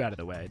get you out of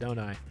the way, don't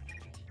I?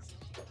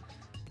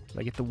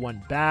 I get the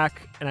one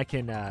back, and I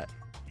can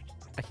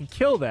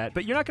kill that,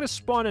 but you're not going to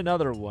spawn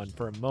another one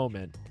for a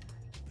moment.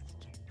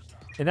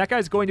 And that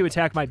guy's going to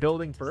attack my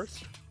building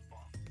first.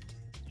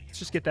 Let's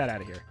just get that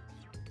out of here.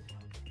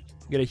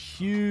 Get a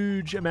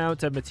huge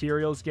amount of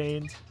materials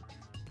gained.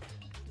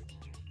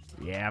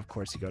 Yeah, of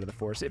course you go to the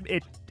forest.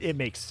 It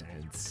makes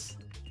sense.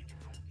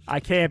 I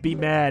can't be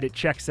mad. It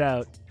checks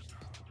out.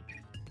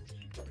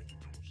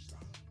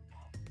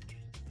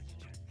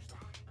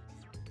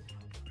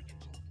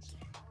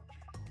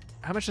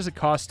 How much does it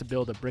cost to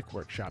build a brick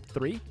workshop?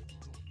 3?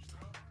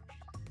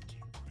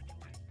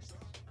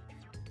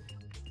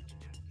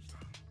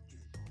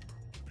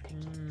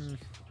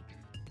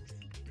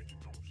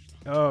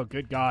 Oh,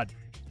 good God.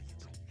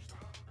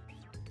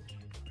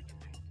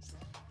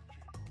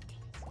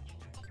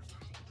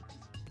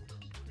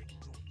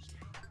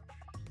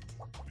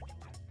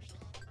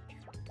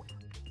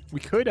 We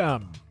could,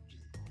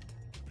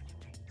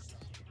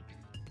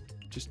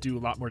 just do a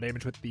lot more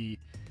damage with the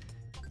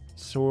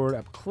sword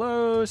up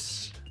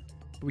close.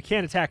 But we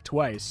can't attack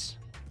twice.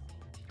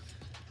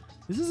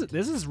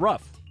 This is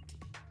rough.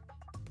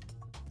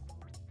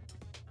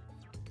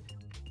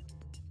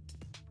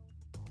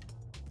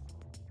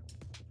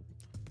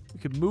 We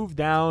could move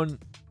down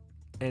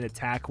and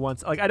attack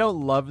once. Like, I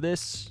don't love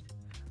this,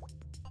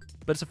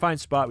 but it's a fine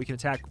spot. We can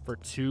attack for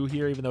 2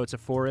 here, even though it's a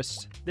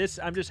forest. This,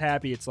 I'm just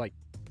happy it's like,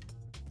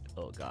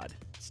 oh God,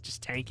 it's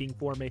just tanking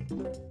for me.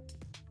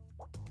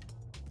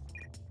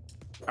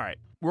 All right,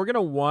 we're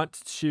gonna want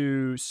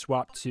to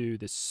swap to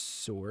this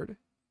sword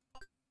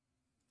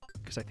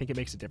because I think it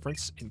makes a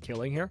difference in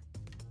killing here.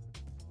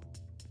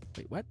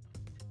 Wait, what?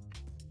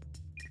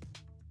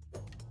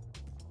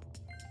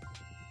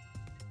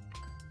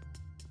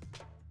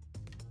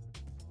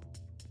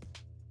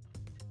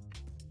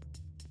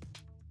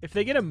 If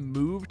they get a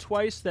move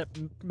twice, that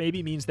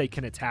maybe means they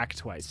can attack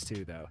twice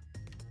too, though.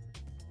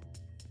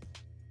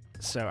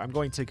 So I'm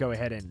going to go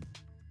ahead and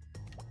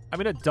I'm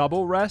going to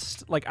double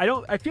rest. Like,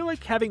 I feel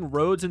like having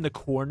roads in the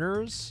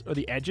corners or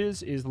the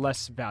edges is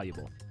less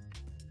valuable.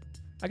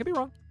 I could be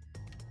wrong.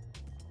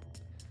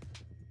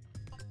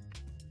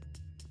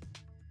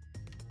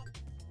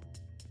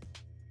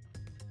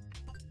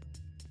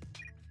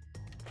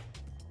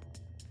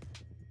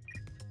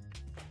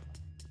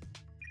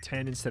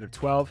 $10 instead of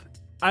 12.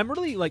 I'm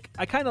really, like,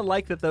 I kind of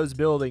like that those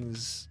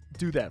buildings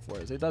do that for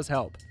us. It does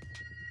help.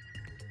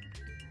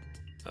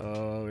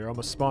 Oh, we're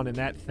almost spawning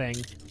that thing.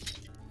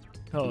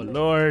 Oh,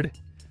 Lord.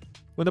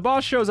 When the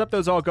boss shows up,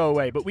 those all go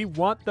away. But we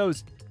want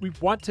those... We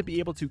want to be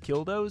able to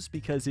kill those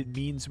because it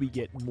means we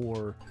get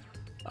more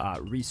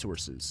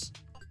resources.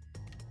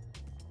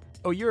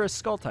 Oh, you're a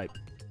skull type.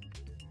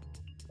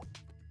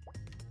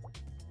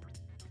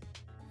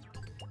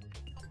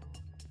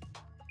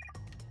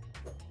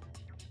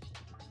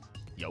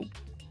 Yo.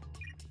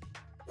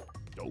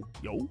 Yo,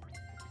 yo.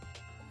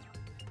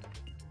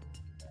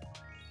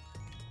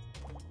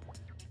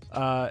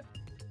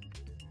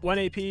 1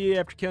 AP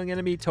after killing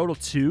enemy. Total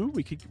 2.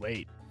 We could...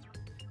 Wait.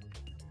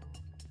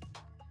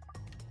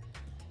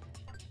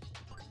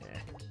 Yeah.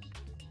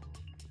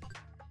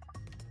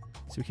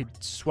 So we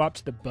could swap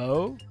to the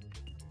bow.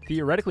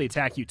 Theoretically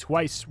attack you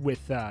twice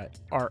with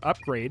our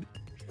upgrade.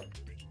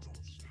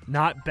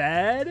 Not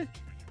bad.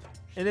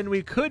 And then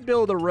we could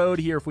build a road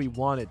here if we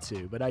wanted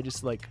to. But I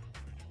just, like...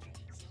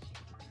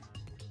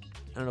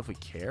 I don't know if we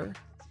care.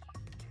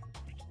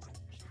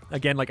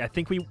 Again, like, I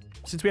think we...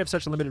 Since we have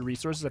such limited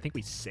resources, I think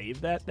we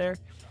save that there.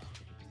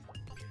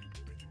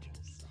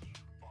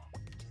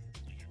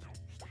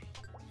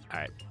 All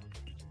right.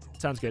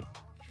 Sounds good.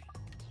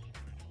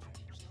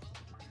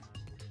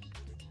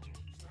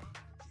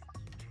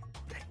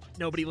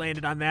 Nobody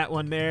landed on that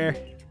one there.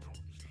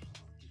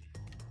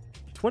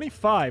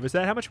 25. Is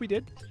that how much we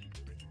did?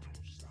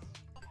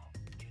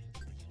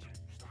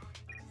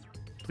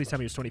 Please tell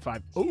me it was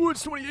 25. Oh,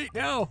 it's 28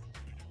 now.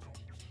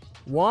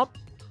 Womp.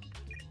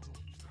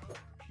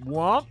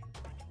 Womp.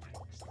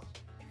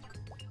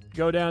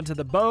 Go down to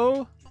the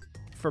bow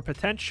for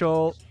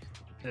potential.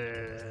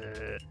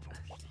 If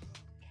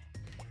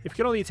we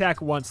can only attack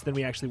once, then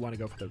we actually want to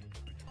go for the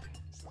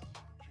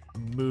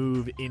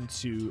move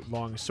into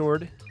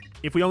longsword.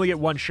 If we only get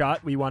one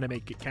shot, we want to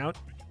make it count.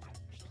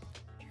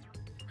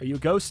 Are you a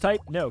ghost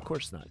type? No, of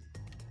course not.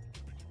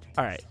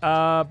 All right.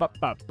 Bow.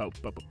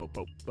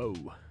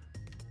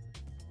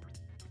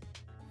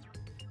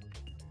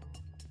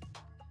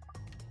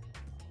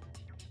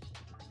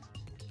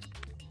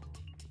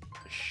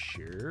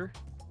 Sure.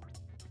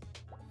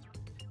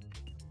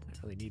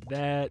 Don't really need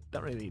that.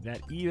 Don't really need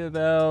that either,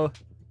 though.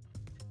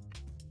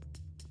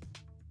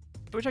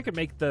 I wish I could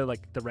make the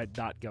red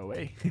dot go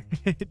away,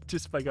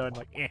 just by going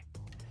like, eh.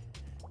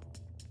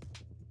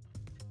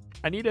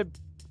 I need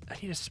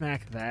to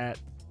smack that.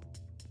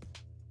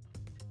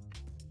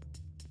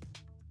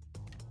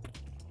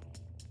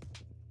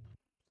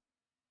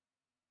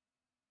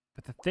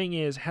 But the thing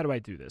is, how do I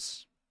do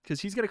this? Because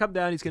he's gonna come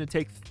down. He's gonna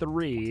take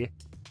 3.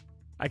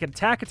 I can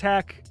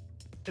attack,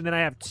 and then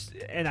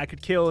I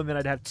could kill, and then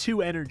I'd have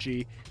 2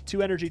 energy.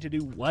 2 energy to do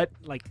what?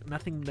 Like,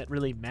 nothing that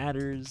really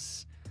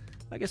matters.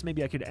 I guess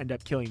maybe I could end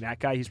up killing that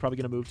guy. He's probably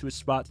going to move to a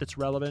spot that's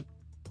relevant.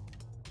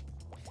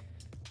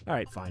 All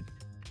right, fine.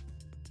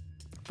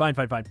 Fine.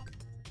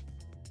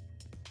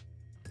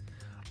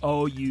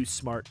 Oh, you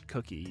smart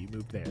cookie. You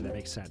moved there. That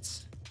makes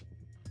sense.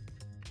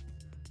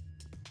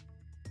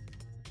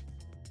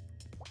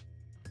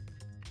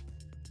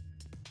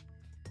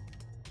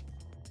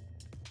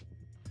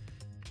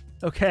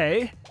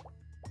 Okay.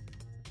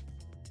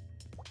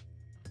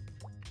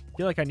 I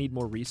feel like I need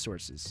more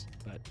resources,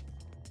 but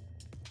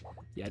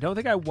yeah, I don't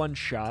think I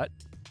one-shot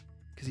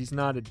because he's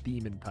not a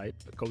demon type,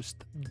 a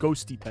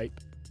ghosty type.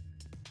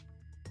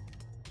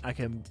 I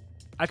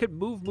could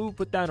move,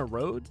 put down a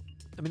road.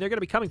 I mean, they're gonna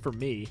be coming for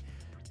me.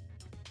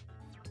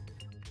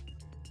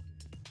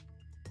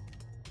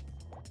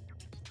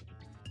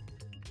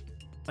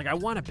 Like, I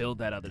want to build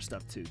that other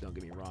stuff too. Don't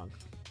get me wrong.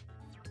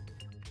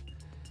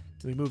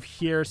 We move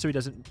here so he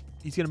doesn't.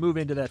 He's gonna move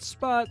into that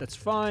spot. That's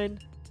fine.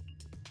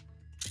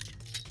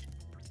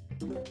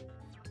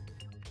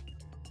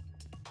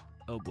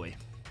 Oh boy.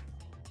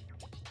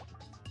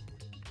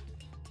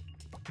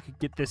 I could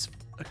get this.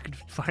 I could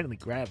finally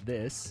grab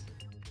this.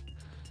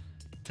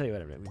 Tell you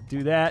what, we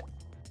do that.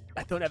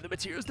 I don't have the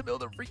materials to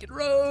build a freaking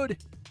road.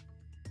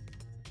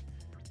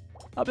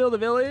 I'll build a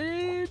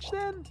village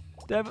then.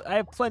 I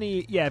have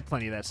plenty. Yeah, I have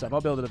plenty of that stuff. I'll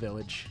build a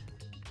village,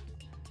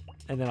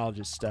 and then I'll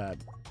just. I'm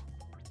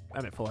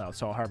at full health,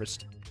 so I'll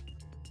harvest.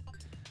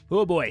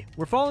 Oh boy,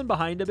 we're falling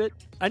behind a bit.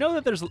 I know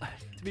that there's, to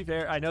be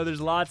fair, I know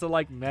there's lots of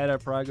like meta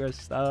progress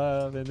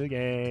stuff in the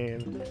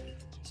game.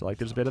 So like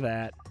there's a bit of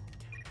that.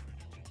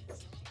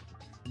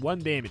 1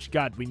 damage.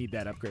 God, we need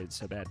that upgrade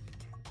so bad.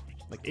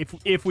 Like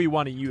if we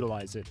want to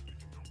utilize it.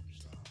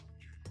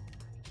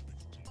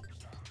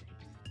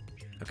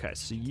 Okay,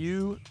 so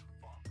you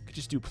could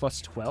just do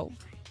plus 12.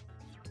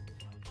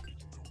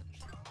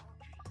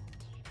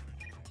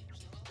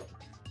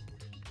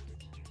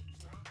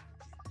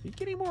 Are you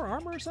getting more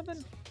armor or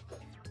something?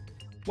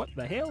 What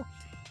the hell?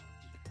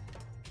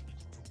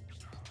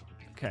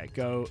 Okay,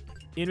 go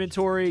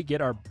inventory, get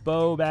our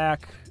bow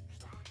back.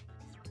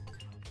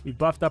 We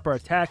buffed up our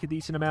attack a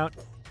decent amount.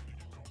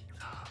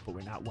 But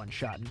we're not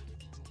one-shotting.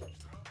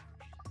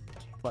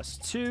 Plus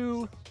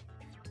 2.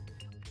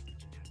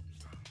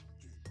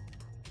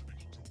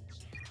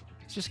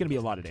 It's just going to be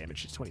a lot of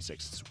damage. It's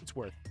 26. It's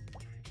worth.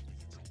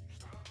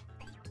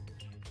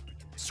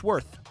 It's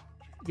worth.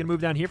 You gonna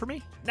move down here for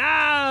me?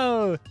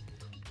 No!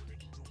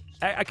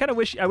 I kind of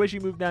wish you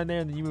moved down there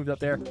and then you moved up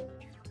there.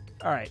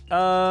 All right.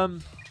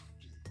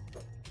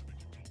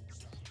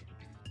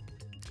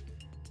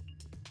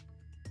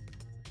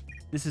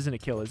 This isn't a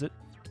kill, is it?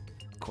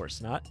 Of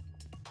course not.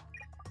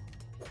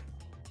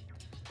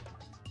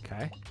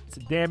 Okay. It's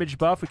a damage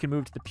buff. We can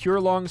move to the pure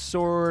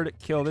longsword,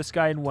 kill this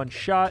guy in 1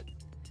 shot.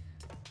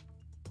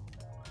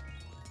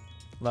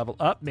 Level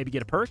up, maybe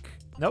get a perk.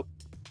 Nope.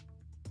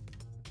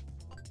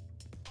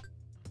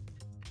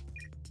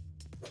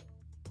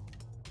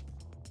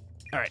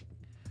 All right.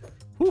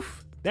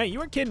 Oof. Dang, you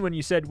weren't kidding when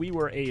you said we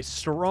were a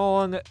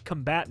strong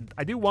combatant.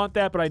 I do want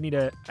that, but I need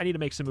to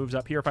make some moves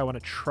up here if I want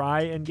to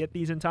try and get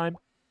these in time.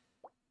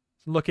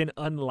 It's looking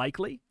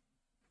unlikely.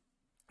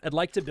 I'd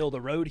like to build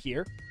a road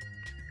here.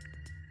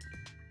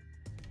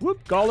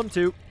 Whoop, Golem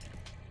 2.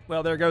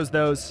 Well, there goes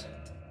those.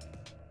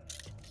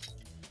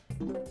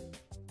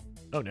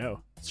 Oh,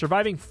 no.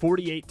 Surviving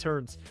 48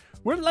 turns.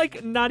 We're,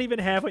 like, not even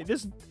halfway.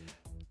 This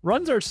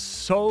runs are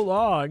so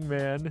long,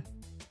 man.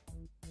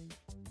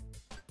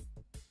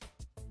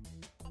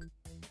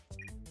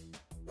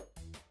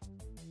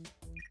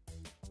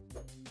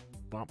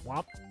 Womp,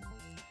 womp.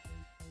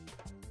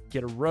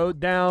 Get a road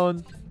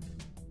down.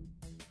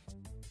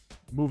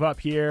 Move up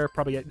here.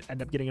 Probably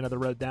end up getting another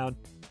road down.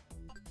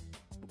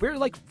 We're,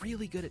 like,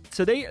 really good at...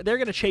 So they're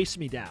going to chase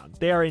me down.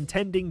 They are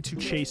intending to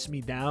chase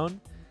me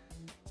down.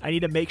 I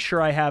need to make sure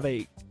I have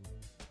a...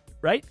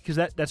 Right? Because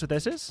that's what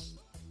this is?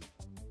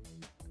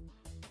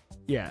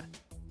 Yeah.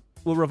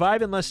 Will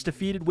revive unless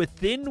defeated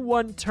within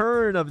 1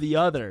 turn of the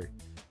other.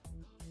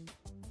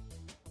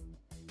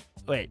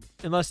 Wait.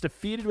 Unless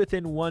defeated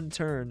within 1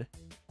 turn.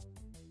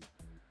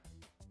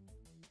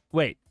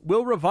 Wait.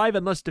 Will revive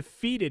unless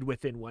defeated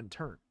within 1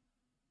 turn.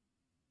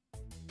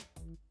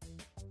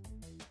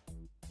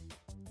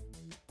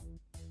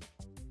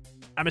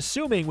 I'm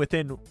assuming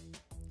within...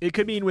 It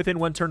could mean within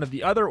 1 turn of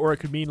the other, or it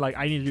could mean, like,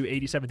 I need to do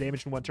 87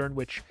 damage in 1 turn,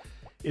 which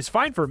is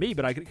fine for me,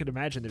 but I could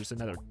imagine there's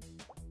another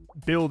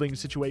building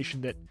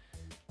situation that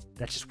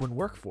just wouldn't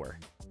work for.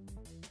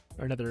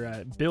 Or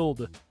another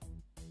build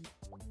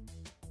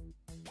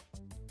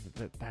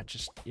that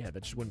just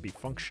wouldn't be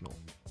functional.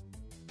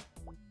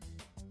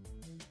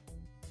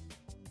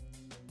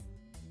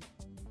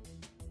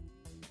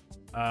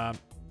 So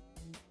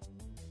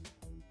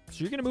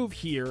you're going to move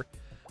here.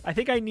 I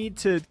think I need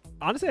to...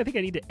 Honestly, I think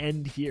I need to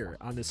end here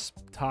on this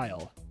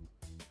tile.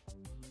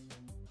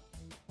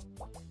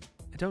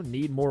 I don't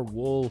need more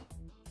wool.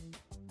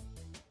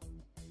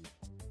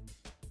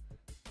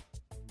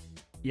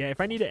 Yeah,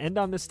 if I need to end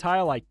on this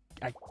tile, like,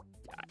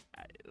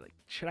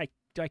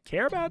 do I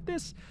care about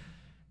this?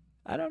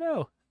 I don't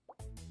know.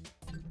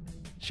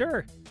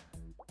 Sure.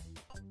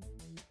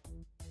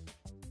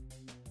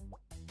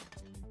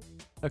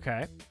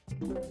 Okay.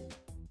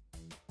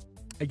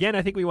 Again,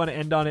 I think we want to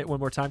end on it one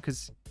more time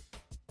because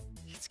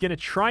he's going to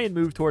try and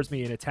move towards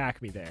me and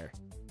attack me there.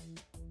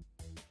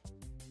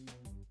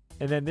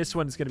 And then this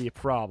one's going to be a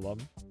problem.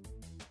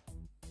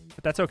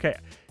 But that's okay.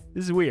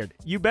 This is weird.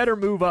 You better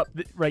move up.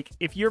 Like,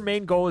 if your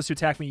main goal is to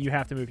attack me, you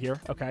have to move here.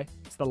 Okay.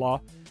 It's the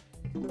law.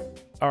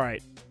 All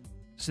right.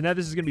 So now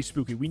this is going to be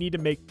spooky. We need to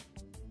make...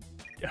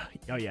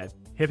 Oh, yeah.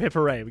 Hip, hip,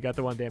 hooray. We got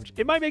the 1 damage.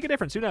 It might make a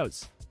difference. Who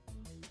knows?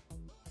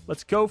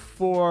 Let's go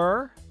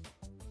for...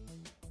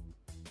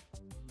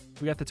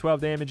 We got the 12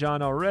 damage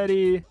on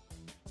already.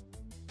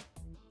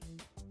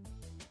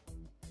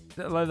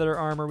 The leather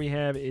armor we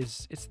have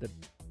is... It's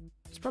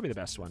probably the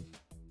best one.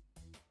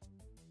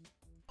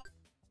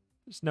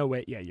 There's no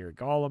way. Yeah, you're a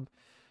golem.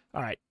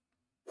 All right.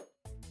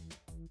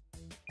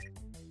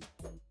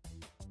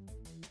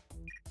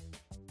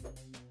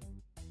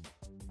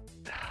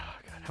 Oh,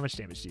 God, how much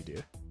damage do you do?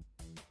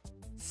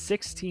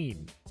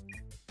 16.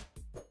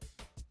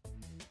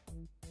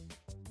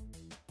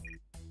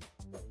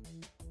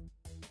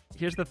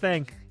 Here's the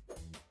thing.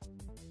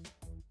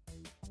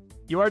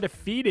 You are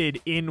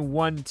defeated in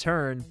 1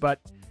 turn, but...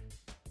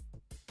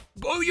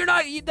 Oh, you're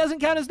not... It doesn't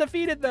count as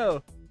defeated,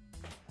 though.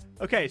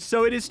 Okay,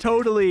 so it is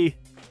totally...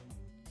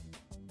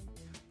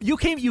 You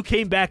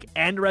came back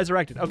and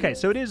resurrected. Okay,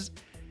 so it is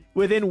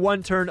within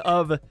 1 turn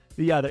of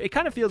the other. It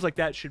kind of feels like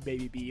that should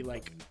maybe be,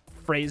 like,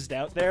 phrased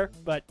out there,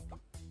 but...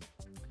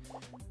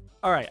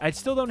 All right, I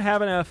still don't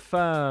have enough...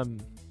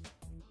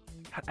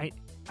 I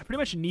pretty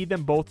much need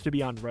them both to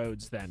be on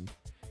roads, then.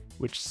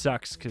 Which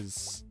sucks,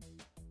 because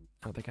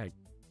I don't think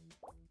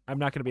I'm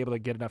not going to be able to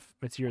get enough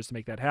materials to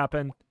make that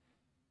happen.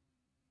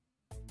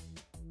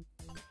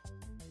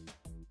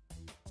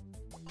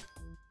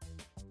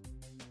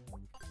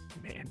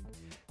 Man.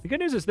 The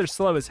good news is they're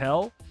slow as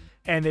hell,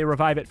 and they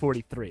revive at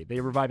 43. They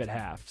revive at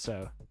half,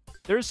 so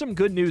there's some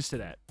good news to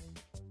that.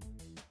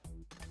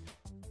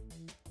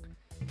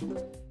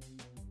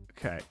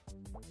 Okay.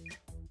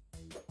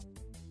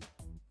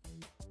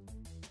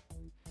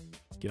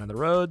 Get on the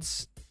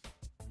roads.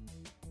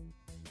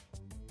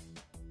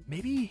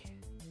 Maybe...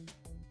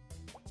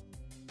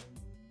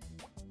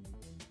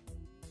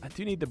 I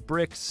do need the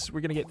bricks.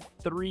 We're going to get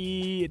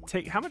 3.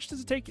 How much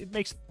does it take?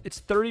 It's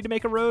 30 to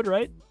make a road,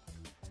 right?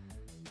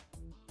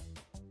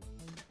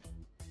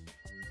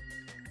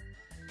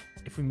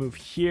 If we move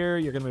here,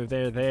 you're going to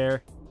move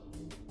there.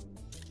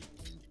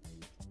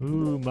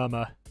 Ooh,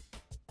 mama.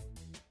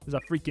 There's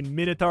a freaking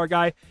Minotaur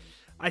guy.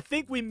 I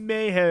think we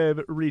may have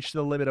reached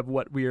the limit of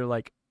what we're,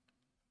 like...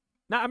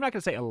 I'm not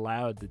going to say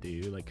allowed to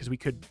do, like, because we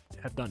could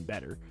have done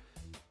better.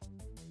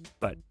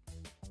 But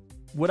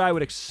what I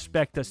would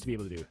expect us to be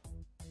able to do.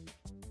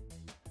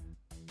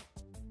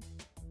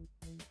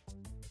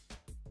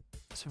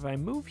 So if I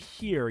move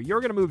here,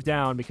 you're going to move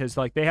down because,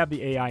 like, they have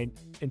the AI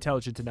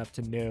intelligent enough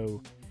to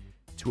know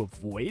to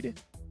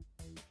avoid.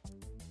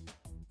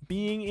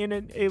 being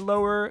in a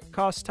lower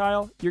cost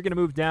tile. You're going to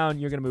move down,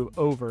 you're going to move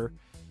over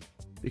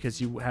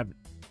because you have,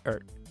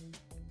 or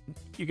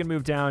you're going to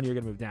move down, you're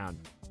going to move down.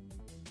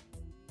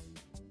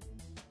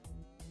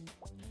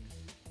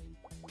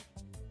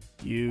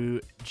 You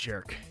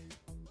jerk.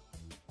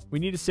 We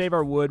need to save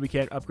our wood. We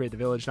can't upgrade the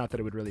village. Not that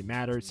it would really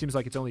matter. It seems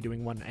like it's only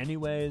doing one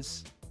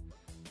anyways.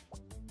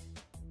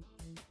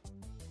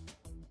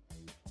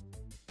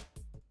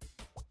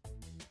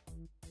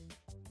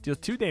 Deal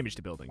 2 damage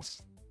to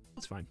buildings.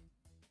 That's fine.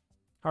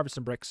 Harvest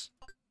some bricks.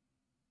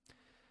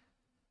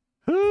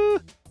 Okay,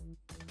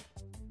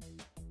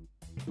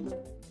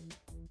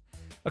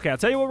 I'll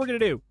tell you what we're going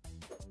to do.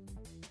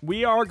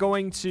 We are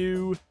going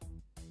to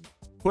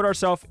put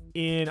ourselves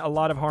in a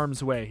lot of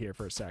harm's way here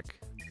for a sec.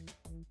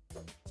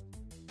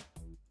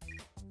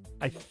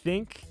 I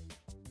think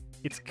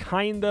it's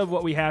kind of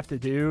what we have to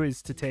do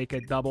is to take a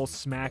double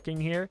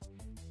smacking here.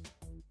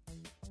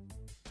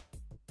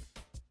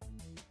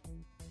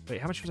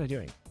 Wait, how much was I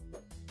doing?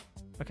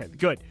 Okay,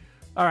 good.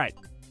 All right.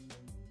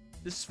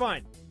 This is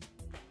fine.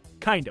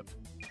 Kind of.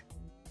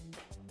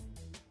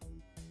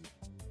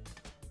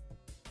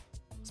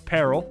 It's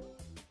peril.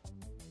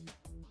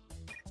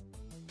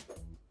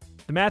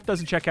 The math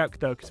doesn't check out,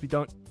 though, because we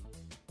don't...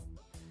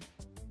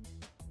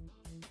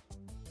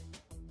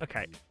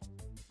 Okay.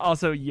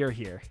 Also, you're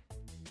here.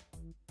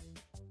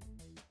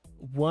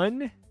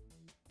 1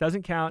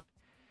 doesn't count.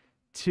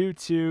 2,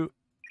 2.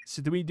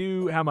 So do we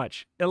do how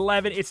much?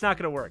 11. It's not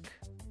going to work.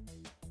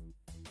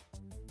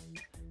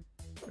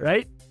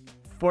 Right?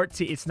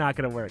 14. It's not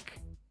going to work.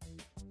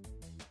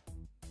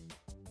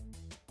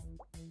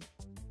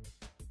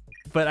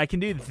 But I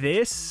can do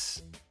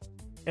this.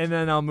 And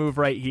then I'll move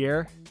right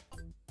here.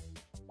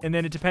 And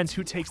then it depends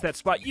who takes that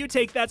spot. You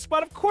take that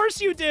spot. Of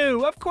course you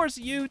do. Of course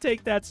you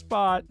take that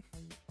spot.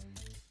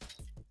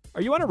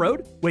 Are you on a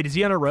road? Wait, is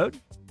he on a road?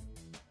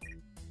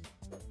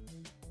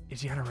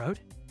 Is he on a road?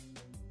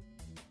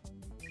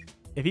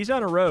 If he's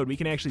on a road, we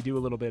can actually do a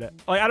little bit of...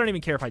 Like, I don't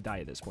even care if I die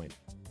at this point.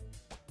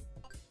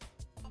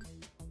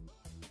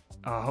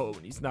 Oh,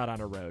 he's not on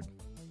a road.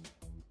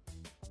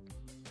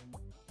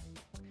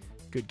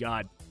 Good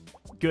God.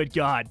 Good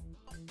God.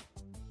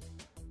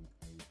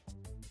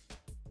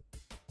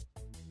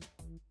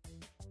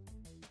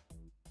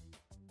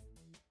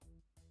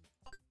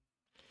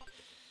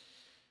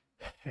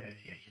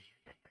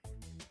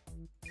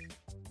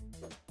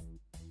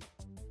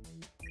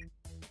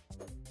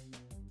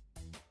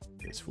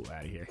 This fool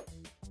out of here.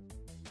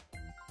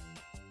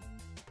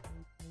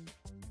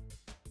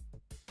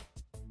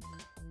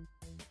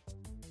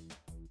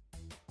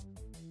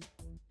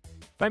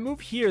 If I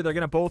move here, they're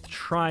going to both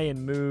try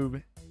and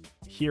move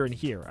here and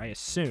here, I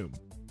assume.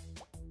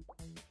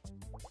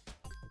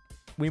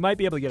 We might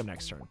be able to get them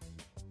next turn.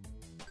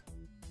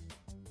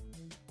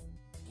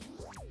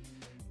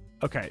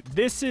 Okay,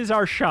 this is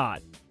our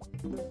shot.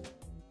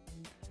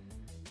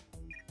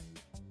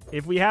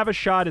 If we have a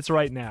shot, it's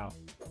right now.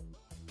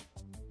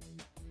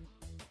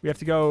 We have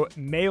to go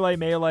melee,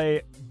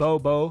 melee, bow,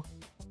 bow.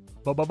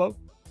 Bow, bow, bow.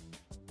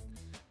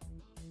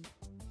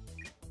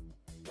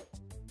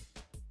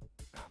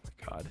 Oh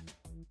my God.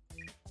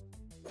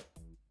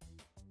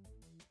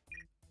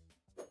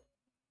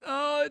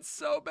 Oh, it's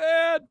so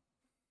bad.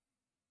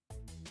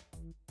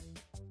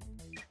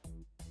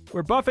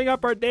 We're buffing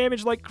up our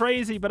damage like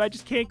crazy, but I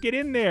just can't get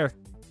in there.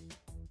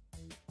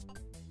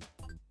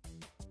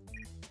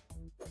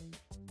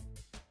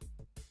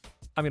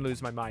 I'm going to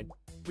lose my mind.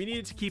 We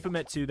needed to keep him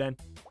at 2 then.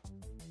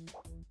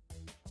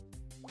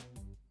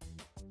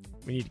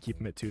 We need to keep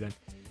him at 2 then.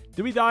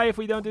 Do we die if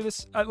we don't do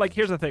this? Like,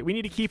 here's the thing. We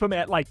need to keep him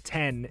at, like,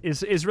 10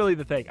 is really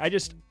the thing.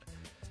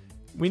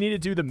 We need to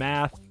do the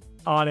math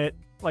on it.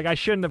 Like, I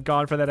shouldn't have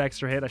gone for that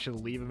extra hit. I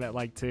should leave him at,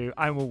 like, 2.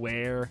 I'm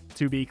aware,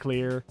 to be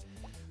clear.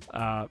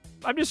 I'm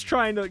just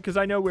trying to, because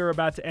I know we're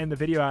about to end the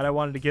video out. I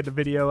wanted to get the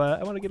video,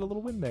 I want to get a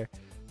little win there.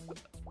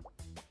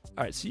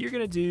 All right, so you're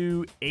going to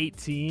do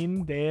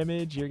 18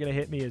 damage. You're going to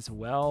hit me as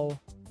well.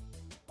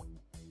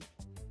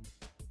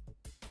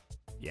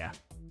 Yeah.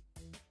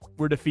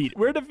 We're defeated.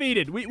 We're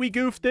defeated. We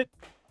goofed it.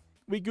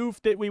 We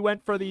goofed it. We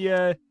went for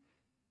the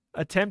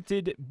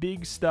attempted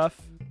big stuff.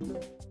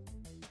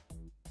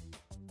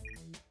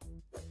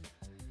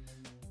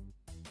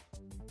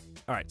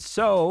 All right,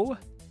 so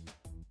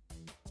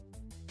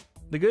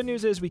the good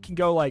news is we can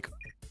go like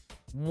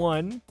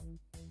 1.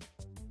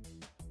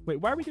 Wait,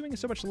 why are we doing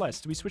so much less?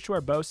 Do we switch to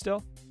our bow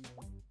still?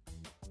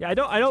 Yeah, I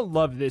don't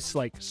love this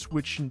like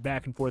switching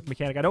back and forth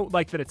mechanic. I don't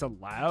like that it's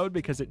allowed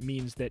because it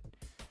means that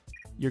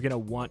you're gonna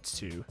want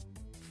to.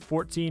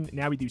 14,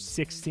 now we do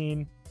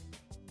 16.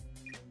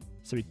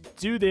 So we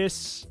do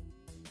this,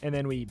 and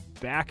then we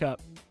back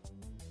up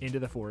into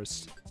the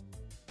forest.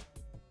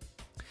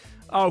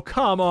 Oh,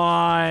 come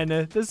on!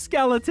 The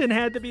skeleton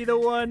had to be the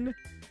one.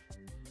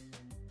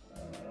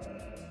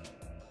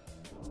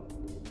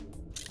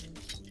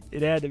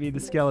 It had to be the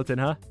skeleton,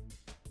 huh?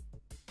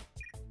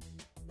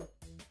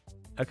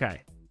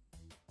 Okay.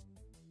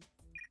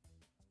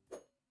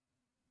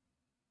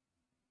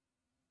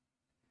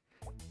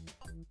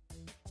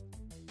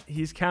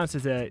 He counts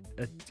as a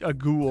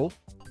ghoul.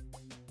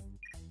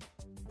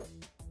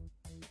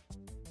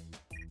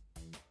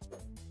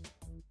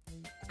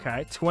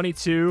 Okay,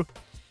 22.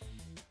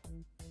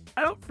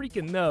 I don't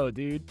freaking know,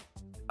 dude.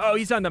 Oh,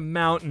 he's on the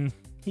mountain.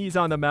 He's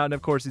on the mountain.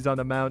 Of course he's on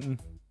the mountain.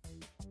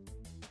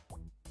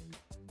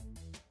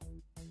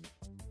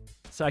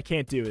 So I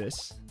can't do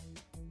this.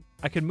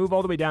 I could move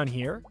all the way down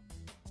here,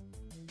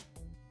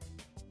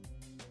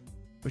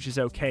 which is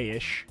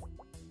okay-ish.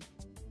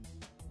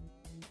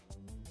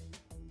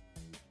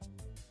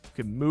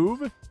 Could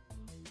move.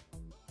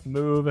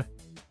 Move.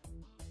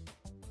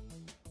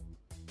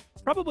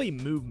 Probably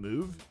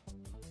move.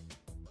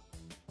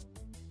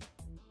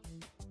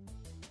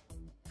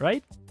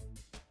 Right?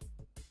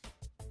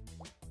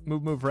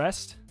 Move,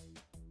 rest.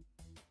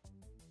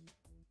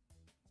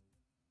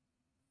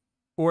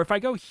 Or if I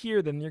go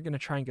here, then you're going to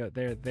try and go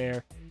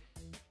there.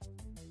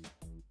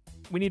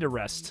 We need to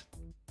rest.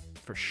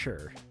 For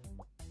sure.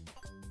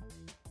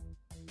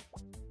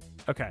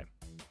 Okay.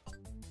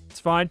 It's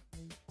fine.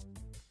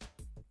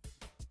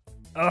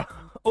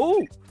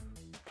 Oh!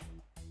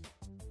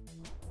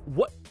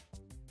 What?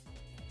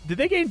 Did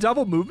they gain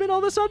double movement all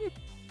of a sudden?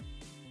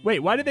 Wait,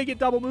 why did they get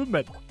double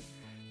movement?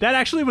 That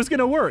actually was going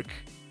to work.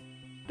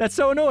 That's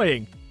so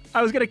annoying.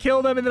 I was going to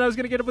kill them and then I was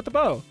going to get them with the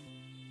bow.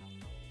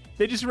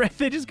 They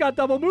just got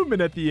double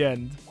movement at the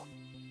end.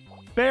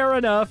 Fair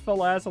enough.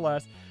 Alas.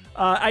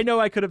 I know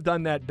I could have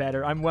done that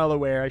better. I'm well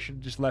aware. I should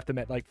have just left them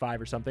at like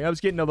 5 or something. I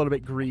was getting a little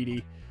bit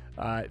greedy,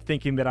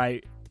 thinking that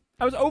I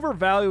was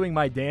overvaluing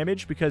my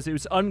damage because it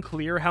was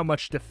unclear how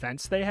much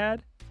defense they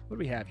had. What do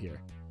we have here?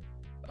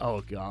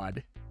 Oh,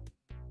 God.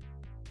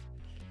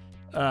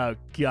 Oh,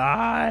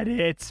 God.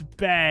 It's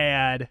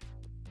bad.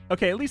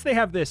 Okay, at least they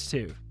have this,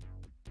 too.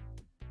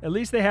 At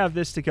least they have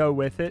this to go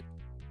with it.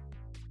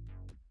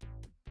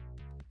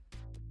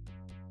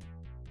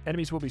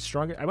 Enemies will be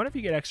stronger. I wonder if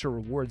you get extra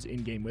rewards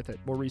in-game with it.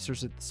 More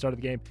resources at the start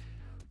of the game.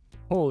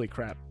 Holy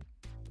crap.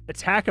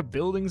 Attack of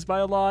buildings by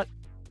a lot.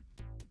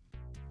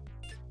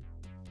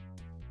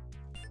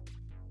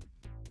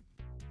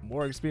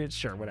 More experience?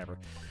 Sure, whatever.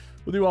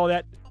 We'll do all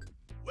that.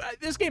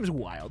 This game's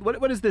wild.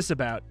 What is this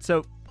about?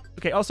 So,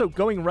 okay, also,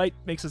 going right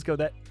makes us go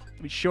that.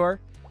 Are we sure?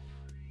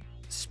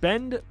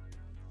 Spend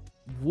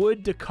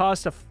wood to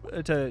cast a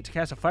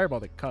fireball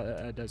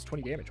that does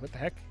 20 damage. What the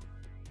heck?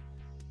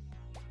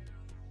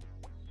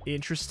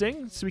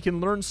 Interesting. So we can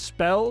learn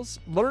spells.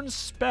 Learn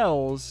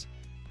spells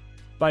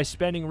by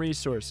spending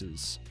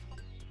resources.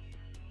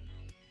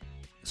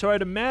 So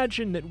I'd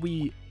imagine that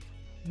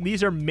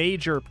these are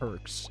major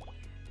perks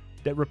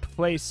that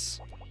replace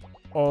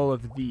all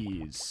of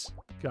these.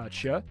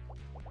 Gotcha.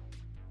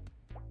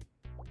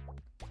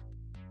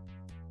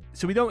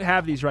 So we don't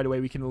have these right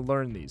away. We can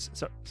learn these.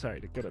 So, sorry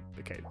to go to...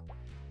 Okay.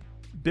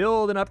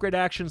 Build and upgrade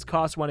actions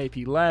cost 1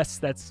 AP less.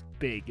 That's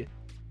big.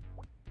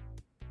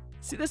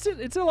 See,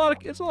 it's a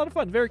lot of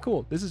fun. Very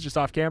cool. This is just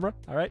off camera.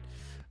 All right.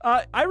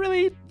 I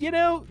really,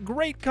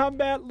 great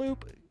combat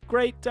loop.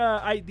 Great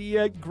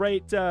idea.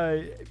 Great,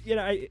 I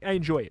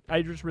enjoy it.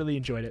 I just really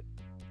enjoyed it.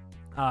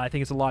 I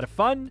think it's a lot of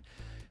fun.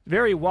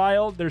 Very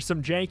wild. There's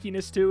some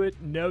jankiness to it.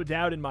 No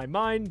doubt in my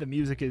mind. The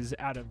music is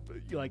out of,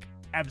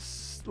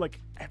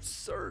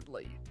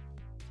 absurdly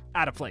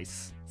out of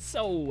place.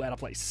 So out of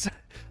place.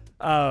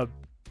 I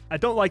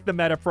don't like the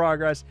meta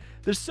progress.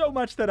 There's so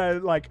much that I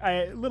like.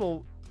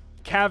 Little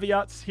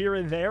caveats here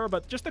and there,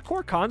 but just the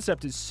core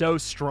concept is so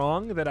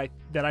strong that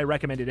I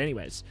recommend it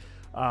anyways.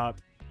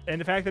 And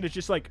the fact that it's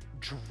just like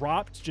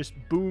dropped, just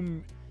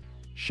boom,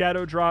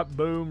 shadow drop,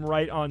 boom,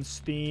 right on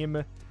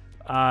Steam,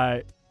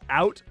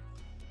 out,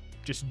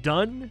 just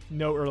done,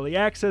 no early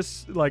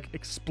access, like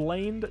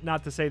explained.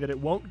 Not to say that it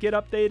won't get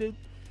updated,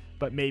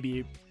 but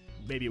maybe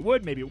it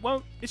would, maybe it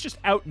won't. It's just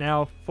out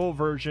now, full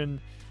version.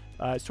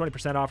 It's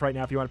 20% off right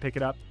now if you want to pick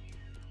it up.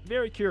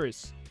 Very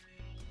curious.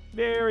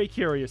 Very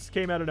curious.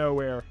 Came out of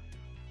nowhere.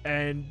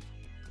 And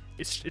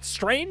it's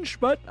strange,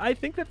 but I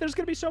think that there's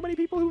going to be so many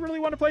people who really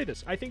want to play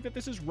this. I think that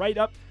this is right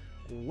up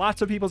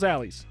lots of people's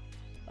alleys.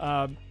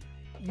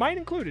 Mine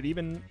included,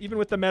 even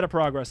with the meta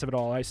progress of it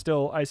all. I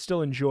still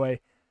enjoy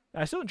it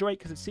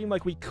because it seemed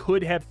like we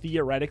could have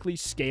theoretically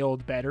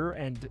scaled better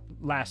and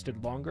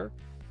lasted longer.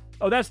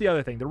 Oh, that's the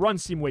other thing. The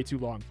runs seem way too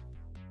long.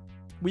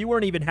 We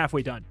weren't even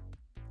halfway done.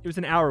 It was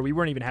an hour. We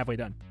weren't even halfway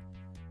done.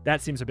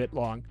 That seems a bit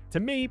long to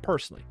me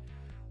personally.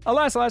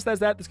 Alas, that's that.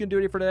 That's going to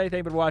do it for today.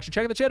 Thank you for watching.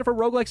 Check out the channel for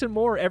roguelikes and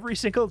more every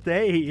single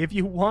day. If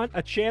you want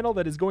a channel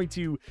that is going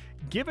to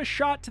give a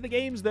shot to the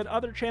games that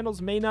other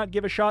channels may not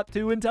give a shot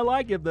to until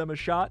I give them a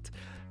shot,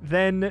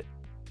 then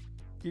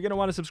you're going to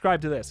want to subscribe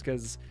to this,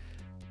 because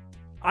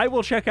I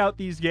will check out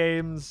these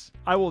games.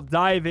 I will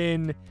dive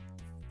in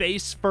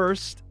face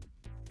first,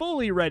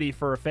 fully ready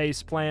for a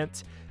face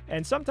plant.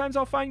 And sometimes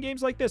I'll find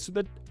games like this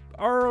that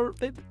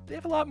they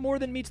have a lot more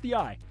than meets the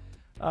eye.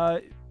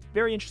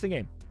 Very interesting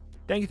game.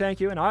 Thank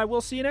you, and I will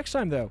see you next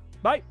time, though.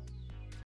 Bye!